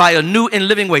by a new and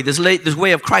living way. This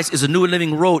way of Christ is a new and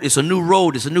living road. It's a new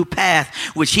road. It's a new path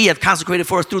which he hath consecrated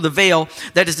for us through the veil.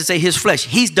 That is to say, his flesh.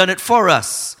 He's done it for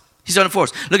us. He's done it for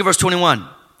us. Look at verse 21.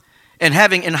 And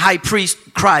having in high priest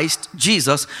Christ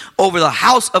Jesus over the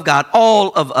house of God, all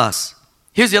of us.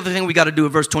 Here's the other thing we got to do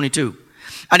in verse 22.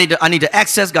 I need to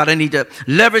access God. I need to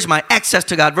leverage my access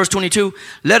to God. Verse 22,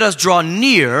 let us draw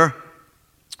near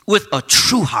with a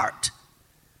true heart.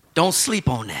 Don't sleep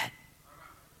on that.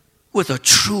 with a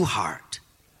true heart.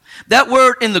 That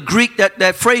word in the Greek,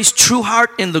 that phrase true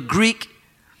heart in the Greek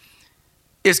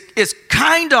is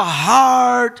kind of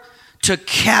hard to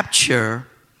capture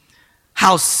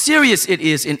how serious it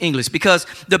is in English, because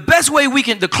the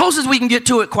closest we can get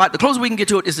to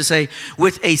it is to say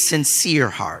with a sincere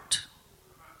heart.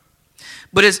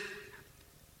 But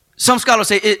some scholars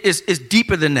say it's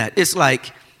deeper than that. It's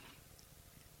like,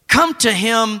 come to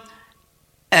him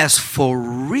as for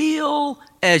real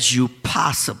as you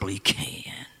possibly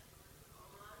can.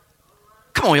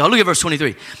 Come on, y'all. Look at verse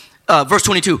 23. Verse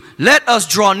 22. Let us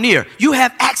draw near. You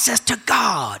have access to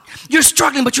God. You're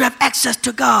struggling, but you have access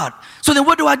to God. So then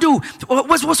what do I do?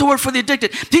 What's the word for the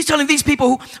addicted? He's telling these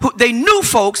people who they knew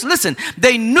folks, listen,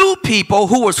 they knew people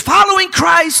who was following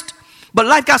Christ, but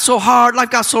life got so hard, life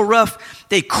got so rough,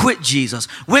 they quit Jesus,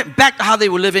 went back to how they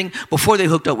were living before they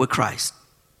hooked up with Christ.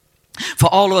 For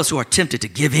all of us who are tempted to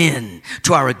give in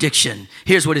to our addiction,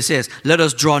 here's what it says. Let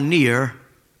us draw near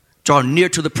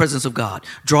to the presence of God.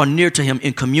 Draw near to him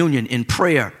in communion, in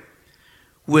prayer,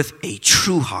 with a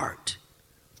true heart,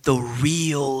 the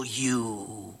real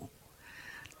you.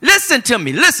 Listen to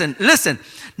me, listen.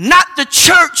 Not the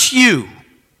church you.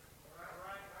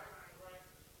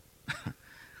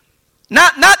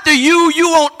 Not the you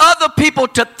want other people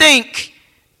to think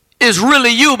is really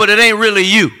you, but it ain't really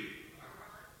you.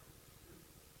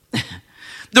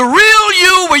 The real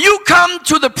you, where you come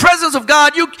to the presence of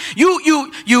God, you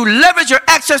leverage your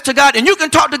access to God, and you can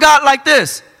talk to God like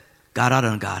this. God, I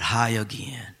done got high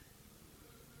again.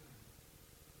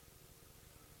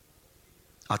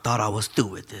 I thought I was through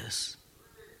with this.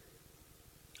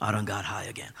 I done got high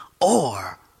again.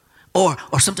 Or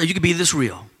sometimes you could be this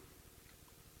real.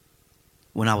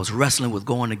 When I was wrestling with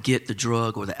going to get the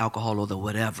drug or the alcohol or the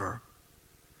whatever,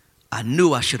 I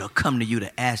knew I should have come to you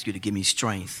to ask you to give me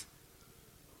strength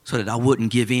so that I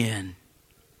wouldn't give in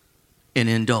and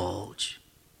indulge.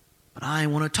 But I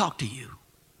didn't want to talk to you.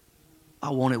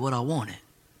 I wanted what I wanted.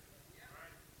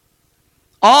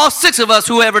 All 6 of us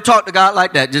who ever talked to God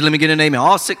like that, just let me get an amen.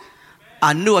 All 6,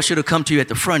 I knew I should have come to you at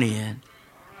the front end.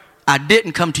 I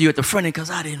didn't come to you at the front end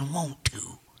because I didn't want to.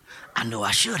 I know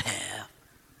I should have.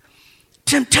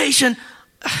 Temptation.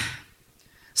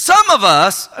 Some of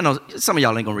us, I know some of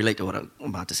y'all ain't going to relate to what I'm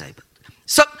about to say, but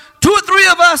 2 or 3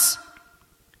 of us,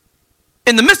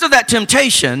 in the midst of that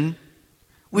temptation,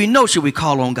 we know should we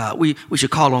call on God. We should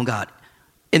call on God.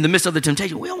 In the midst of the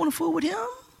temptation, we don't want to fool with him.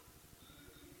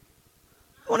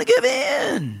 We want to give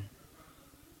in.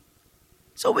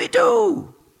 So we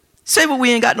do. Say what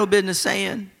we ain't got no business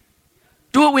saying.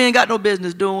 Do what we ain't got no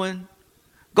business doing.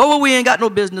 Go where we ain't got no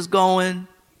business going.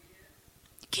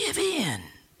 Give in.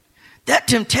 That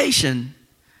temptation,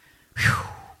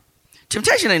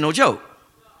 temptation ain't no joke.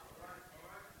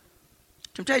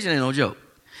 Temptation ain't no joke.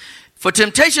 For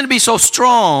temptation to be so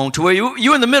strong to where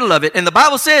you're in the middle of it, and the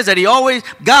Bible says that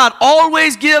God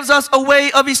always gives us a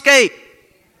way of escape.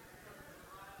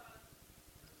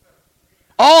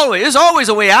 Always. There's always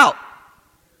a way out.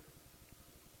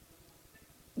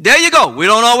 There you go. We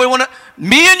don't always want to,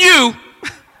 me and you,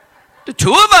 the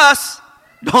 2 of us,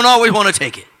 don't always want to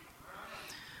take it.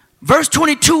 Verse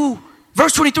 22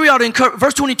 ought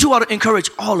to encourage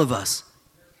all of us.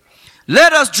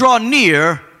 Let us draw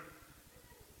near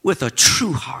with a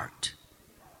true heart,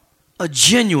 a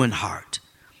genuine heart,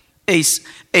 a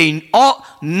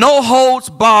no holds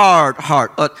barred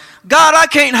heart. God, I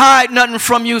can't hide nothing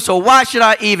from you, so why should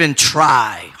I even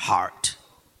try heart?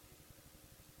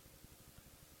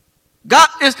 God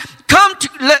is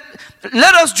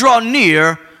let us draw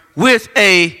near with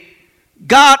a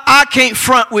God, I can't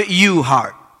front with you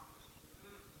heart.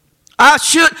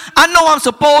 I know I'm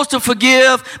supposed to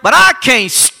forgive, but I can't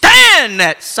stand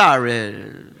that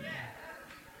sorry.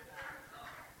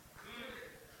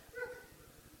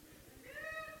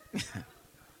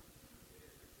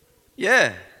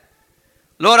 Yeah.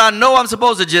 Lord, I know I'm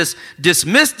supposed to just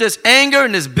dismiss this anger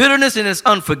and this bitterness and this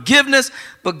unforgiveness,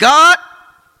 but God,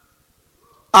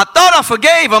 I thought I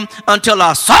forgave them until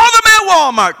I saw them at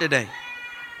Walmart today.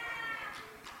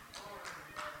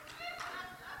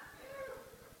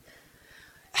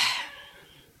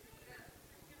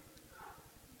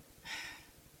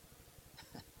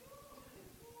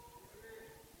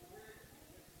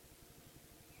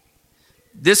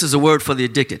 This is a word for the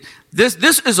addicted.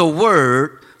 This is a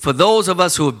word for those of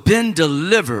us who have been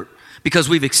delivered because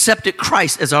we've accepted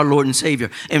Christ as our Lord and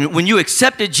Savior. And when you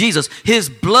accepted Jesus,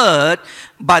 his blood,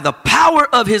 by the power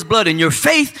of his blood and your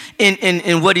faith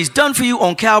in what he's done for you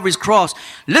on Calvary's cross,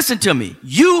 listen to me,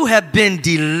 you have been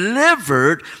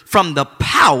delivered from the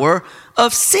power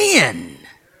of sin.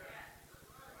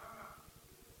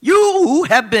 You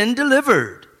have been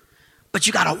delivered. But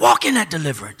you got to walk in that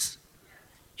deliverance.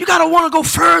 You got to want to go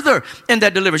further in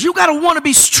that deliverance. You got to want to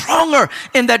be stronger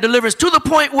in that deliverance to the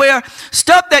point where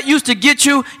stuff that used to get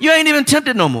you, you ain't even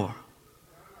tempted no more.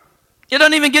 It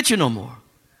doesn't even get you no more.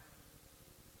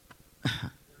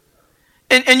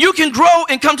 And you can grow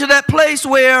and come to that place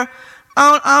where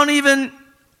I don't even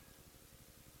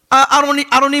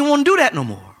want to do that no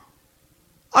more.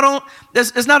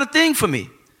 It's not a thing for me.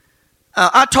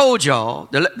 I told y'all,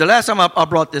 the last time I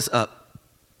brought this up,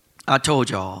 I told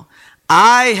y'all,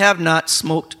 I have not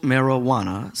smoked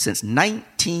marijuana since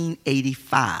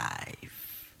 1985.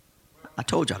 I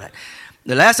told y'all that.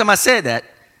 The last time I said that,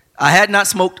 I had not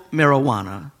smoked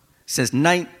marijuana since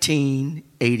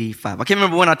 1985. I can't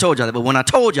remember when I told y'all that, but when I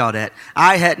told y'all that,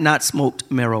 I had not smoked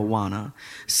marijuana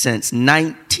since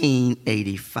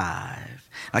 1985.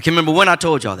 I can't remember when I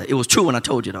told y'all that. It was true when I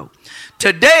told you, though.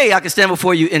 Today, I can stand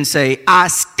before you and say, I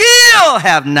still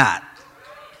have not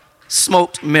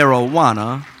smoked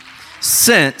marijuana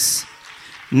since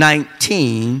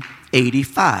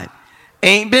 1985.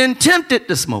 Ain't been tempted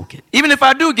to smoke it. Even if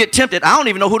I do get tempted, I don't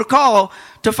even know who to call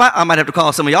to find. I might have to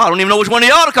call some of y'all. I don't even know which one of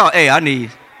y'all to call. Hey, I know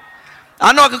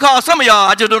I can call some of y'all.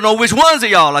 I just don't know which ones of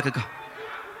y'all I could call.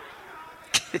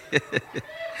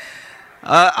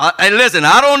 Hey, listen,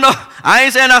 I don't know. I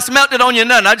ain't saying I smelt it on you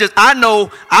nothing. I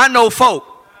know folk.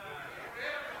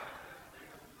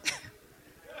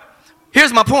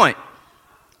 Here's my point.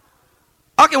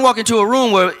 I can walk into a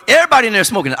room where everybody in there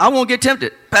smoking it. I won't get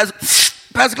tempted.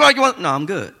 Pastor Clark, you want? No, I'm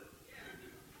good.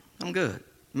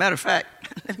 Matter of fact,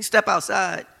 let me step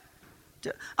outside.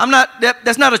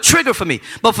 That's not a trigger for me.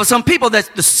 But for some people, that's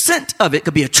the scent of it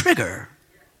could be a trigger.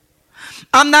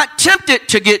 I'm not tempted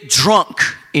to get drunk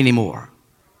anymore.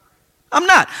 I'm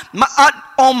not.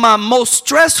 On my most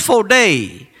stressful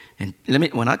day, and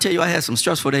when I tell you I had some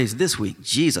stressful days this week,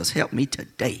 Jesus help me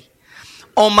today.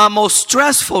 On my most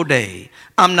stressful day,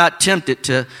 I'm not tempted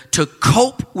to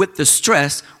cope with the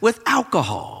stress with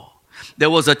alcohol. There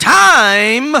was a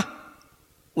time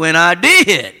when I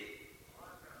did.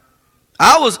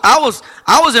 I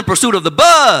was in pursuit of the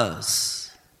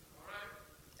buzz.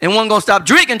 And wasn't going to stop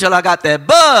drinking until I got that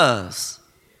buzz.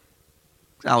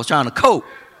 I was trying to cope.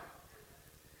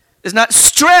 It's not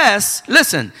stress.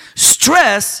 Listen,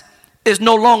 stress is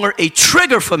no longer a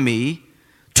trigger for me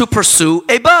to pursue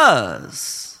a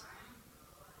buzz.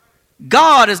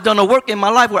 God has done a work in my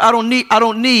life where I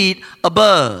don't need a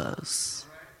buzz.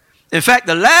 In fact,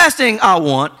 the last thing I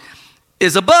want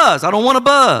is a buzz. I don't want a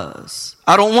buzz.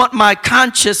 I don't want my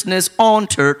consciousness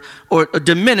altered or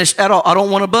diminished at all. I don't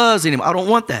want a buzz anymore. I don't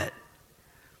want that.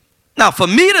 Now, for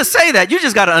me to say that, you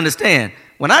just got to understand,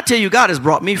 when I tell you God has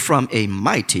brought me from a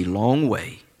mighty long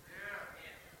way,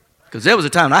 because there was a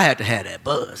time I had to have that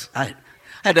buzz. I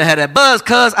had to have that buzz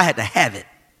because I had to have it.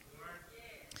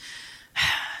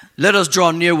 Let us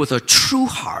draw near with a true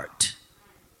heart.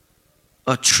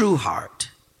 A true heart.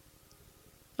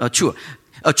 A true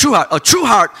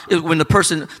heart is when the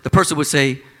person would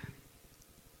say,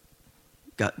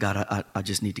 God, I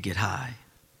just need to get high.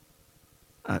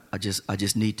 I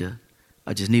just need a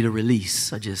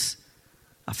release. I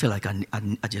feel like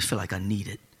I just feel like I need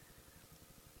it.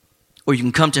 Or you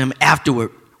can come to him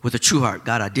afterward with a true heart.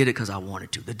 God, I did it because I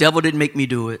wanted to. The devil didn't make me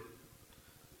do it.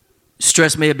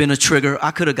 Stress may have been a trigger. I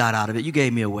could have got out of it. You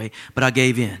gave me a way, but I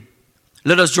gave in.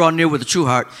 Let us draw near with a true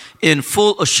heart in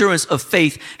full assurance of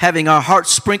faith, having our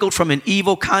hearts sprinkled from an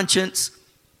evil conscience.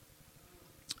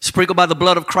 Sprinkled by the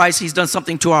blood of Christ, he's done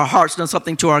something to our hearts, done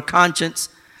something to our conscience,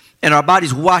 and our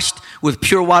bodies washed with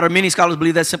pure water. Many scholars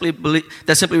believe that simply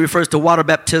refers to water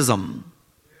baptism.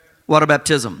 Water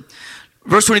baptism.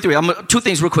 Verse 23, two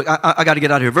things real quick. I got to get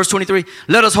out of here. Verse 23,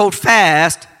 let us hold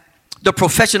fast the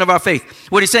profession of our faith.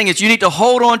 What he's saying is you need to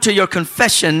hold on to your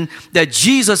confession that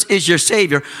Jesus is your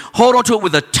Savior. Hold on to it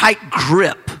with a tight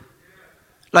grip.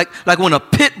 Like when a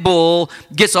pit bull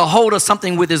gets a hold of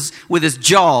something with his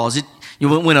jaws.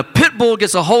 When a pit bull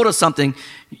gets a hold of something,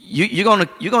 you're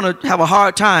gonna have a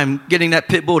hard time getting that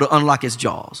pit bull to unlock its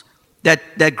jaws.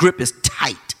 That grip is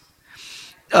tight.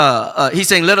 He's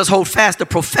saying, let us hold fast the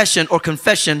profession or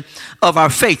confession of our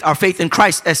faith in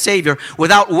Christ as Savior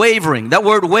without wavering. That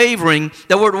word wavering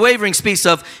speaks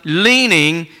of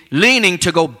leaning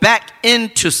to go back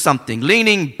into something,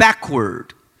 leaning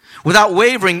backward, without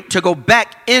wavering to go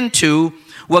back into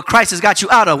what Christ has got you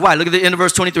out of. Why? Look at the end of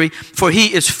verse 23. For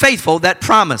he is faithful that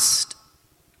promised.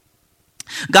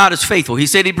 God is faithful. He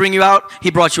said he'd bring you out.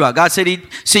 He brought you out. God said he'd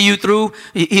see you through.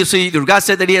 He'll see you through. God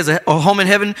said that he has a home in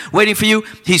heaven waiting for you.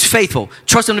 He's faithful.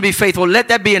 Trust him to be faithful. Let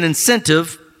that be an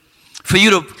incentive for you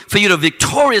to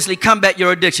victoriously combat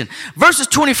your addiction. Verses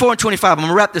 24 and 25, I'm going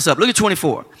to wrap this up. Look at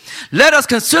 24. Let us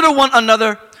consider one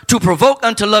another to provoke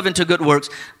unto love and to good works.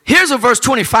 Here's a verse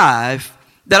 25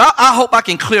 that I hope I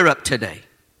can clear up today.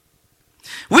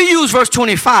 We use verse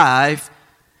 25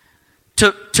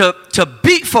 to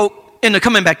beat folk into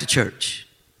coming back to church.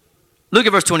 Look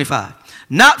at verse 25.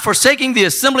 Not forsaking the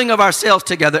assembling of ourselves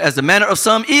together as the manner of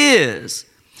some is.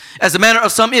 As the manner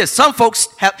of some is. Some folk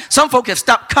have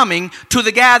stopped coming to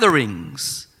the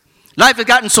gatherings. Life has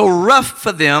gotten so rough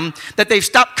for them that they've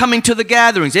stopped coming to the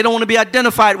gatherings. They don't want to be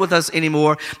identified with us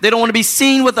anymore. They don't want to be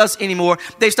seen with us anymore.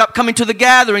 They stopped coming to the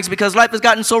gatherings because life has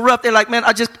gotten so rough. They're like, man,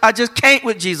 I just can't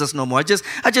with Jesus no more.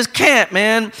 I just can't,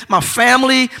 man. My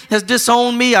family has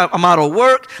disowned me. I'm out of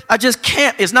work. I just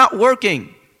can't. It's not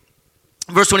working.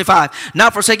 Verse 25,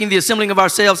 not forsaking the assembling of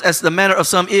ourselves as the manner of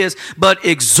some is, but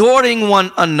exhorting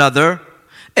one another,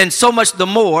 and so much the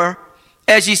more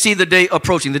as ye see the day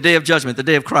approaching, the day of judgment, the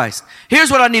day of Christ.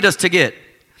 Here's what I need us to get.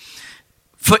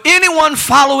 For anyone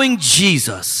following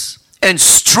Jesus and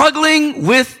struggling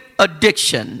with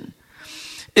addiction,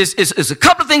 is a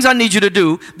couple of things I need you to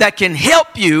do that can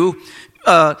help you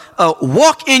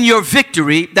walk in your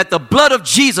victory that the blood of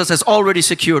Jesus has already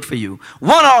secured for you.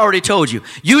 One, I already told you.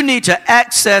 You need to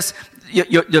access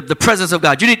the presence of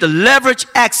God. You need to leverage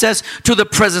access to the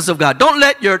presence of God. Don't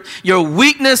let your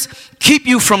weakness keep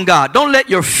you from God. Don't let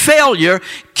your failure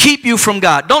keep you from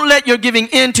God. Don't let your giving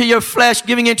in to your flesh,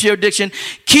 giving into your addiction,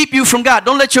 keep you from God.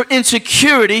 Don't let your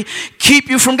insecurity keep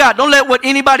you from God. Don't let what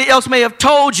anybody else may have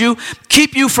told you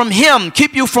keep you from Him,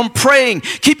 keep you from praying,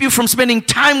 keep you from spending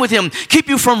time with Him, keep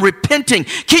you from repenting,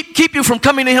 keep you from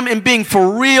coming to Him and being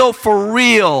for real, for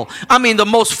real. I mean, the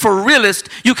most for realist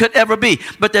you could ever be.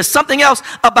 But there's something else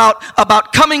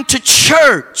about coming to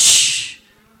church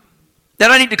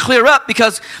that I need to clear up,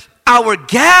 because our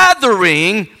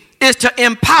gathering is to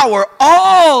empower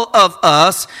all of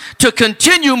us to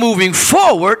continue moving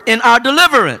forward in our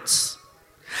deliverance.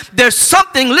 There's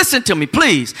something, listen to me,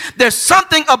 please. There's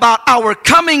something about our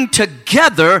coming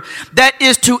together that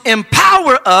is to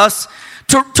empower us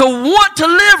to want to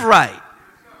live right,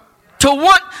 to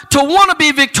want to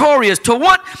be victorious, to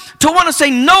want to say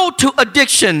no to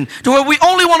addiction, to where we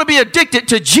only want to be addicted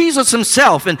to Jesus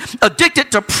Himself, and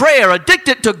addicted to prayer,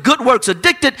 addicted to good works,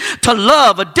 addicted to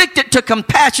love, addicted to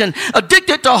compassion,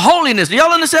 addicted to holiness. Do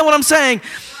y'all understand what I'm saying?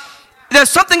 There's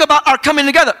something about our coming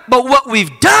together. But what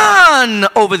we've done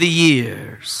over the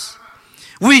years,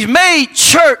 we've made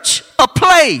church a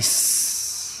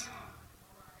place.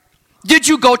 Did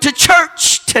you go to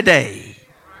church today?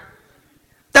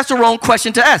 That's the wrong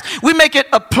question to ask. We make it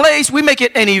a place, we make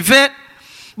it an event,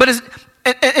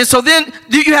 and so then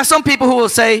you have some people who will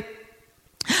say,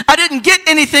 I didn't get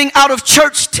anything out of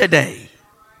church today.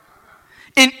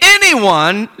 And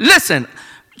anyone, listen,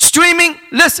 streaming,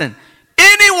 listen,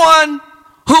 anyone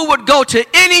who would go to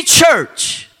any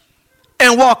church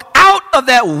and walk out of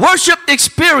that worship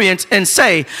experience and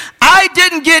say, I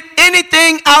didn't get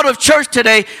anything out of church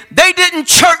today, they didn't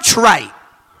church right.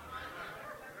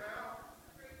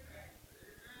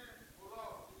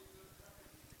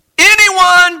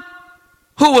 Anyone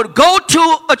who would go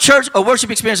to a church, a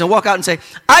worship experience, and walk out and say,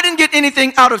 I didn't get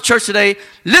anything out of church today,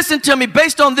 listen to me,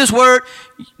 based on this word,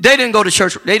 they didn't go to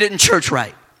church, they didn't church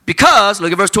right. Because,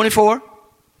 look at verse 24,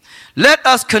 let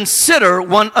us consider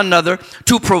one another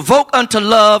to provoke unto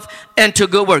love and to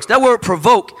good works. That word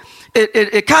provoke,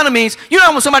 it kind of means, you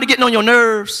know when somebody getting on your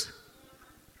nerves?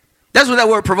 That's what that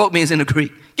word provoke means in the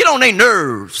Greek. Get on their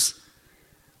nerves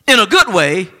in a good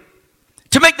way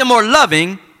to make them more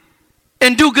loving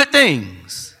and do good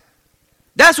things.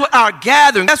 That's what our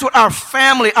gathering, that's what our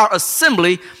family, our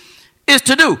assembly is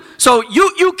to do. So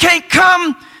you can't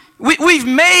come, we've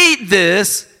made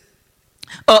this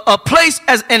a place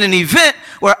as an event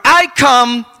where I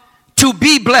come to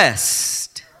be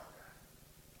blessed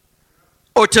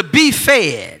or to be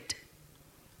fed.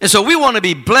 And so we want to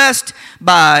be blessed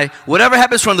by whatever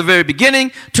happens from the very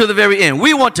beginning to the very end.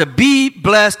 We want to be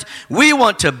blessed. We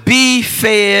want to be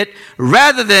fed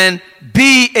rather than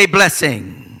be a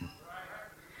blessing.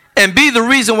 And be the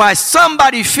reason why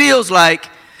somebody feels like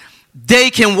they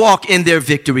can walk in their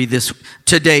victory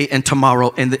today and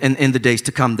tomorrow and in the days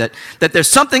to come. That there's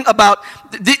something about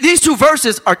these two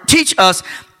verses teach us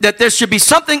that there should be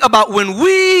something about when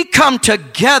we come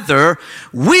together,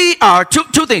 we are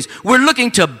two things. We're looking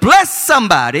to bless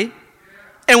somebody,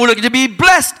 and we're looking to be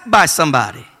blessed by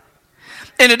somebody.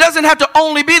 And it doesn't have to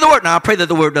only be the word. Now, I pray that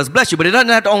the word does bless you, but it doesn't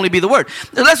have to only be the word.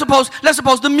 Let's suppose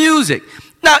the music.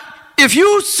 Now, if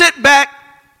you sit back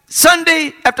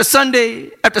Sunday after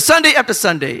Sunday after Sunday after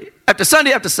Sunday after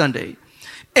Sunday after Sunday,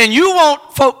 and you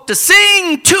want folk to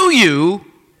sing to you,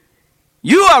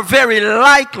 you are very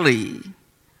likely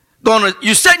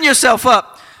you're setting yourself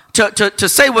up to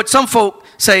say what some folk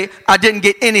say, I didn't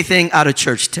get anything out of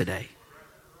church today.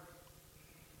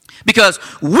 Because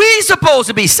we supposed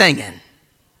to be singing.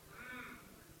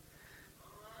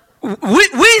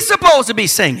 We supposed to be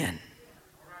singing.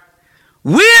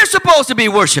 We're supposed to be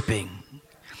worshiping.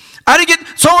 I didn't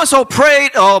get so-and-so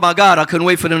prayed. Oh my God, I couldn't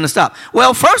wait for them to stop.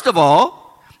 Well, first of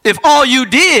all, if all you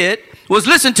did was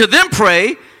listen to them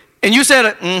pray and you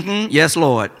said, yes,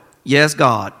 Lord. Yes,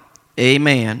 God.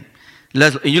 Amen.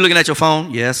 You looking at your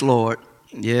phone? Yes, Lord.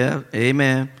 Yeah.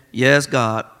 Amen. Yes,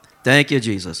 God. Thank you,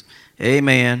 Jesus.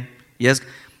 Amen. Yes.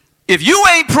 If you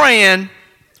ain't praying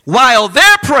while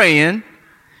they're praying,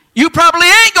 you probably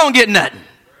ain't going to get nothing.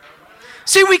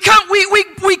 See, we come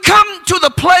to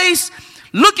the place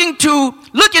looking to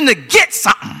get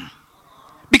something,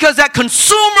 because that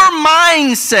consumer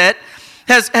mindset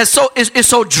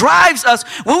so drives us.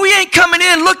 Well, we ain't coming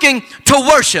in looking to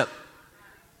worship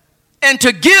and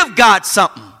to give God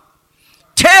something,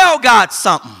 tell God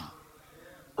something,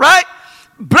 right?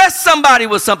 Bless somebody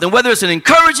with something, whether it's an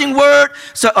encouraging word,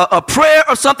 a prayer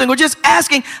or something, or just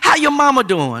asking, how your mama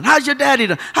doing? How's your daddy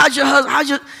doing? How's your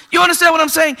husband? You understand what I'm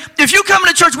saying? If you come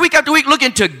to church week after week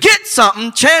looking to get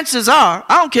something, chances are,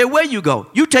 I don't care where you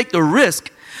go, you take the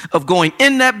risk of going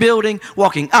in that building,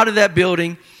 walking out of that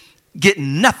building,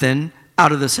 getting nothing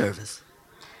out of the service.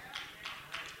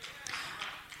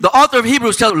 The author of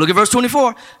Hebrews tells, look at verse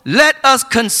 24, let us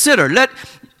consider, let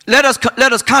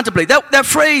us contemplate. That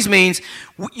phrase means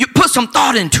you put some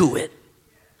thought into it.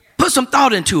 Put some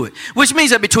thought into it. Which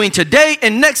means that between today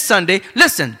and next Sunday,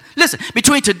 listen,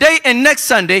 between today and next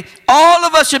Sunday, all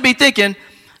of us should be thinking,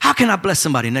 how can I bless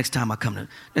somebody next time I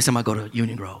go to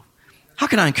Union Grove? How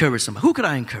can I encourage somebody? Who could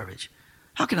I encourage?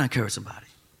 How can I encourage somebody?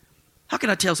 How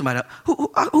can I tell somebody?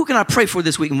 Who can I pray for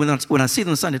this week? And when I see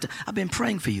them Sunday, I've been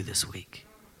praying for you this week.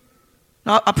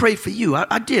 No, I prayed for you.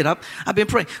 I did. I've been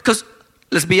praying. Because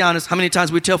let's be honest, how many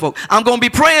times we tell folk, I'm going to be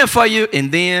praying for you,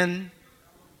 and then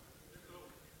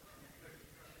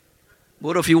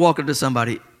what if you walk up to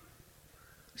somebody,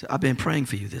 say, I've been praying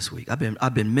for you this week.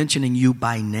 I've been mentioning you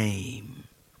by name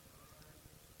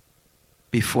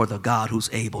before the God who's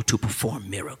able to perform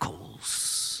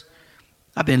miracles.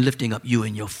 I've been lifting up you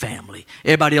and your family.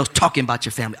 Everybody else talking about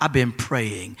your family. I've been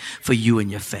praying for you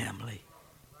and your family.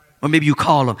 Or maybe you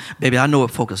call them, baby, I know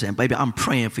what folks are saying. Baby, I'm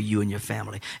praying for you and your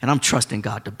family, and I'm trusting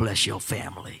God to bless your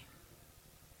family.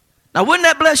 Now, wouldn't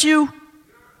that bless you?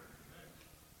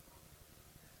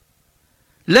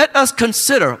 Let us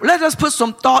consider. Let us put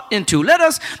some thought into. Let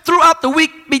us, throughout the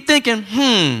week, be thinking,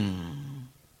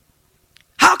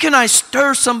 how can I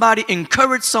stir somebody,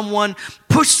 encourage someone,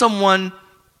 push someone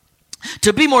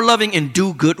to be more loving and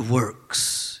do good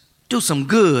works? Do some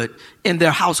good in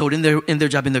their household, in their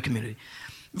job, in their community.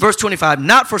 Verse 25,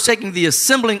 not forsaking the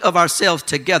assembling of ourselves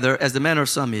together, as the manner of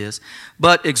some is,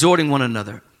 but exhorting one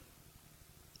another.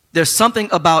 There's something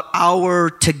about our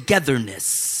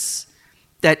togetherness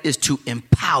that is to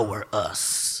empower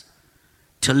us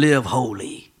to live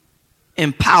holy.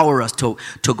 Empower us to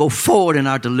go forward in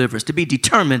our deliverance, to be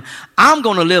determined, I'm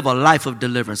going to live a life of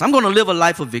deliverance. I'm going to live a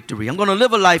life of victory. I'm going to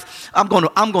live a life, I'm going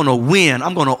to win.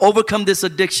 I'm going to overcome this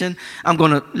addiction. I'm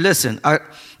going to, listen,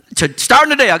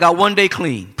 starting today, I got 1 day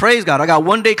clean. Praise God, I got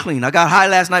 1 day clean. I got high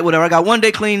last night, whatever. I got 1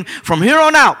 day clean. From here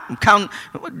on out, I'm counting.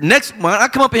 When I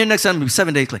come up here next Sunday, it'll be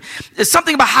 7 days clean. It's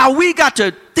something about how we got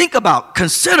to think about,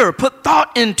 consider, put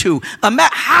thought into.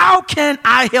 How can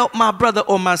I help my brother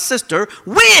or my sister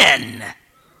win?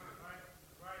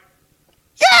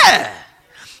 Yeah,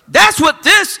 that's what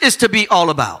this is to be all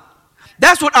about.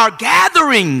 That's what our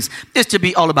gatherings is to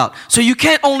be all about. So you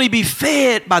can't only be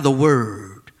fed by the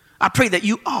word. I pray that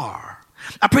you are.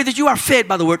 I pray that you are fed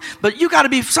by the word. But you got to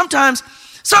be sometimes,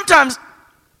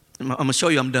 I'm going to show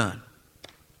you I'm done.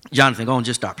 Jonathan, go on,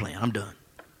 just start playing. I'm done.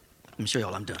 Let me show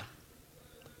y'all I'm done.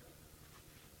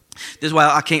 This is why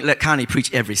I can't let Connie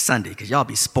preach every Sunday, because y'all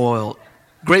be spoiled.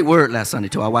 Great word last Sunday,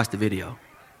 too. I watched the video.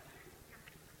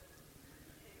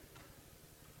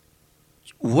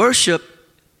 Worship,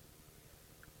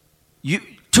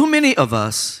 too many of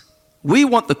us, we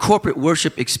want the corporate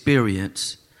worship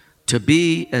experience to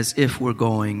be as if we're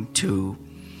going to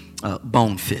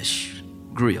Bonefish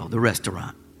Grill, the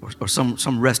restaurant, or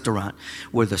some restaurant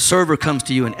where the server comes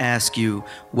to you and asks you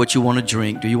what you want to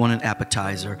drink. Do you want an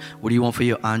appetizer? What do you want for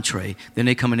your entree? Then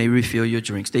they come and they refill your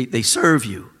drinks. They serve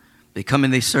you. They come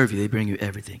and they serve you. They bring you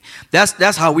everything.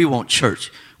 That's how we want church.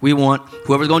 We want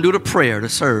whoever's going to do the prayer to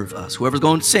serve us. Whoever's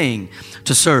going to sing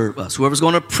to serve us. Whoever's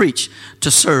going to preach to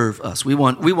serve us. We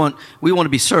want to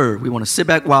be served. We want to sit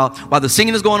back while the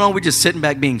singing is going on. We're just sitting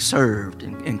back being served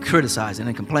and criticizing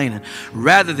and complaining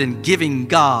rather than giving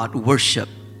God worship.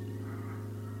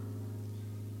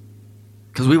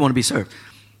 Because we want to be served.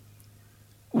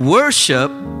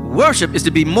 Worship is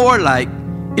to be more like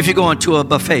if you're going to a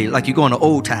buffet, like you're going to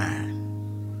old time,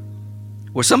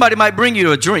 where somebody might bring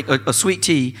you a drink, a sweet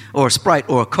tea or a Sprite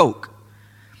or a Coke.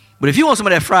 But if you want some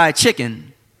of that fried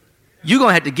chicken, you're going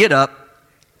to have to get up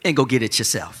and go get it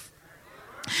yourself.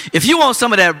 If you want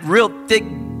some of that real thick,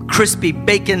 crispy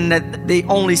bacon that they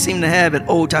only seem to have at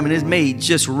old time and it's made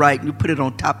just right, you put it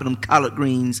on top of them collard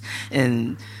greens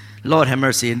and Lord have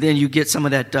mercy. And then you get some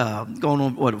of that going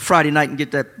on Friday night and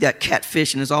get that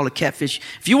catfish and it's all the catfish.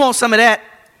 If you want some of that,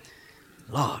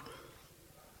 Lord,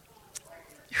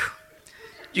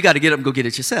 you got to get up and go get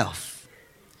it yourself.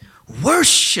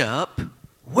 Worship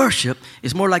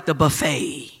is more like the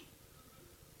buffet.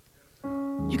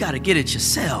 You got to get it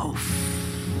yourself.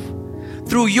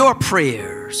 Through your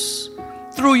prayers,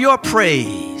 through your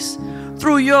praise,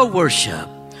 through your worship,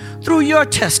 through your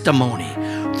testimony,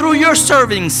 through your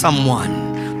serving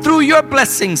someone, through your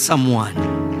blessing someone.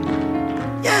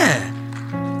 Yeah.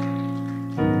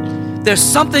 There's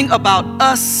something about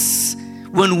us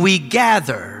when we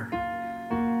gather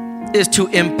is to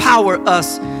empower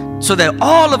us so that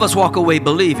all of us walk away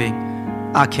believing,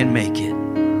 I can make it.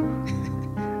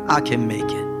 I can make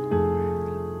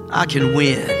it. I can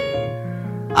win.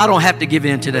 I don't have to give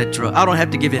in to that drug. I don't have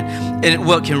to give in. And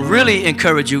what can really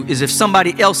encourage you is if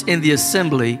somebody else in the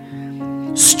assembly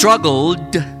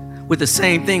struggled with the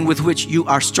same thing with which you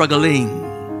are struggling.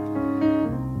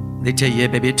 They tell you, yeah,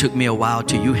 baby, it took me a while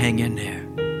till you hang in there.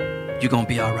 You're going to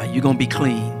be all right. You're going to be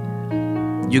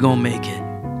clean. You're going to make it.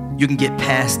 You can get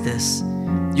past this.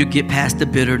 You can get past the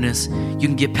bitterness. You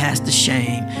can get past the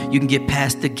shame. You can get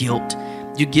past the guilt.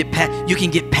 You can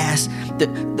get past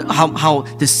how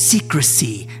the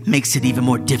secrecy makes it even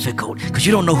more difficult because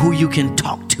you don't know who you can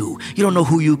talk to. You don't know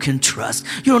who you can trust.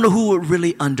 You don't know who would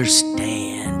really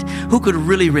understand, who could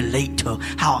really relate to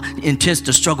how intense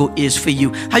the struggle is for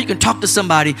you. How you can talk to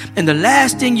somebody and the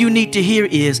last thing you need to hear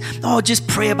is, oh, just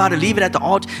pray about it, leave it at the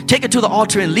altar, take it to the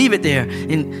altar and leave it there.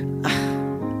 And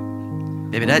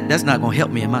baby, that's not going to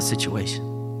help me in my situation.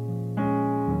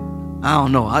 I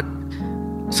don't know.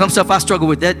 Some stuff I struggle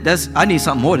with, I need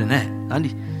something more than that.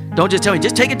 Don't just tell me,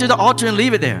 just take it to the altar and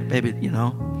leave it there. Baby, you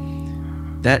know,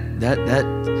 that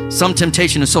some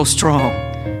temptation is so strong,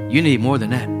 you need more than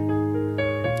that.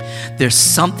 There's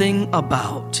something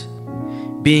about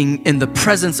being in the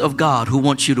presence of God who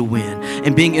wants you to win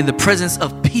and being in the presence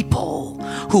of people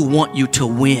who want you to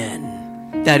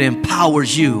win that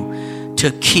empowers you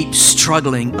to keep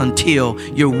struggling until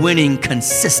you're winning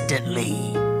consistently.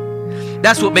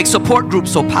 That's what makes support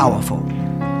groups so powerful.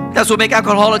 That's what makes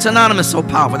Alcoholics Anonymous so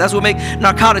powerful. That's what makes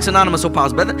Narcotics Anonymous so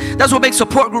powerful. That's what makes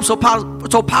support groups so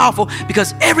powerful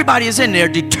because everybody is in there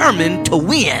determined to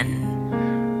win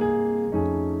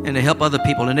and to help other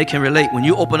people, and they can relate. When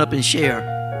you open up and share,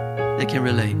 they can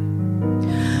relate.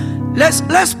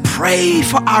 Let's pray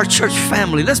for our church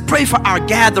family. Let's pray for our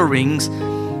gatherings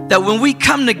that when we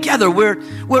come together, we're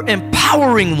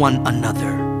empowering one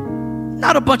another.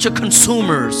 Not a bunch of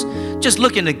consumers just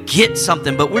looking to get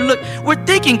something, but we're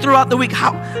thinking throughout the week,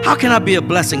 how can I be a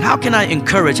blessing? How can I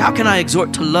encourage? How can I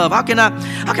exhort to love? How can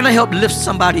I help lift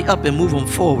somebody up and move them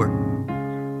forward?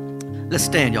 Let's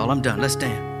stand, y'all. I'm done. Let's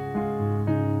stand.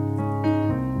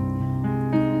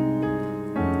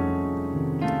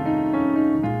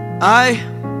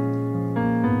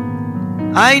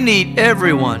 I need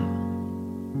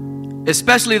everyone,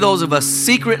 especially those of us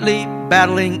secretly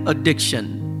battling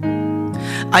addiction.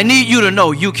 I need you to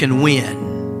know you can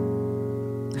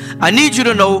win. I need you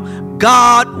to know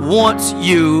God wants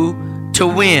you to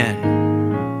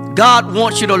win. God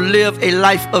wants you to live a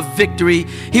life of victory.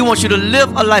 He wants you to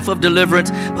live a life of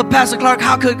deliverance. But Pastor Clark,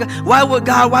 why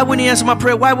wouldn't he answer my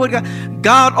prayer? Why would God?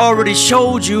 God already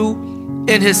showed you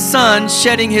in his son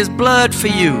shedding his blood for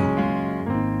you.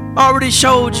 Already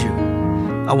showed you.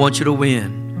 I want you to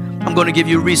win. I'm going to give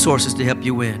you resources to help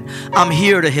you win. I'm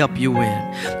here to help you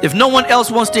win. If no one else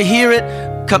wants to hear it,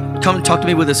 come talk to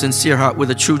me with a sincere heart,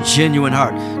 with a true, genuine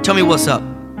heart. Tell me what's up.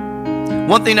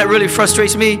 One thing that really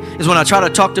frustrates me is when I try to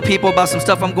talk to people about some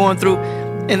stuff I'm going through,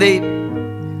 and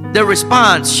their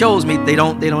response shows me they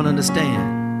don't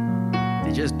understand.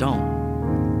 They just don't.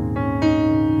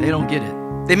 They don't get it.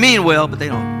 They mean well, but they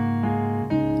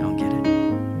don't get it.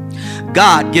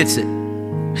 God gets it.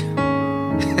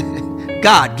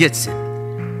 God gets it.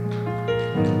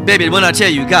 Baby, when I tell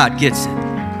you, God gets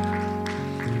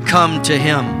it. Come to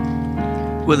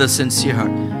Him with a sincere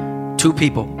heart. Two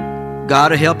people.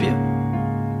 God will help you.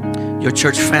 Your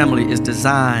church family is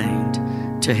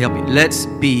designed to help you. Let's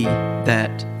be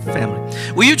that family.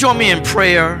 Will you join me in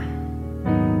prayer?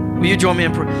 Will you join me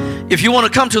in prayer? If you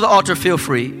want to come to the altar, feel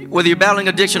free. Whether you're battling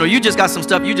addiction or you just got some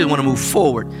stuff, you just want to move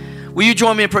forward. Will you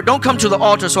join me in prayer? Don't come to the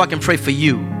altar so I can pray for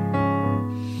you.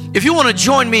 If you want to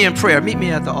join me in prayer, meet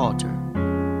me at the altar.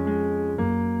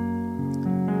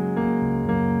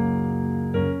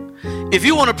 If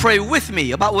you want to pray with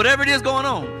me about whatever it is going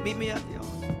on, meet me at the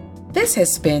altar. This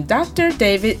has been Dr.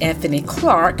 David Anthony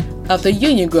Clark of the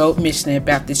Union Grove Missionary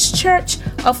Baptist Church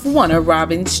of Warner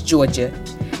Robins, Georgia.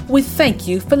 We thank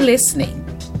you for listening.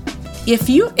 If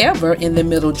you're ever in the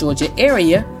Middle Georgia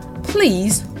area,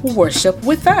 please worship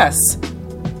with us.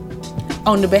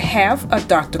 On the behalf of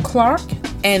Dr. Clark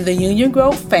and the Union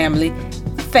Grove family,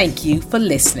 thank you for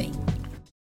listening.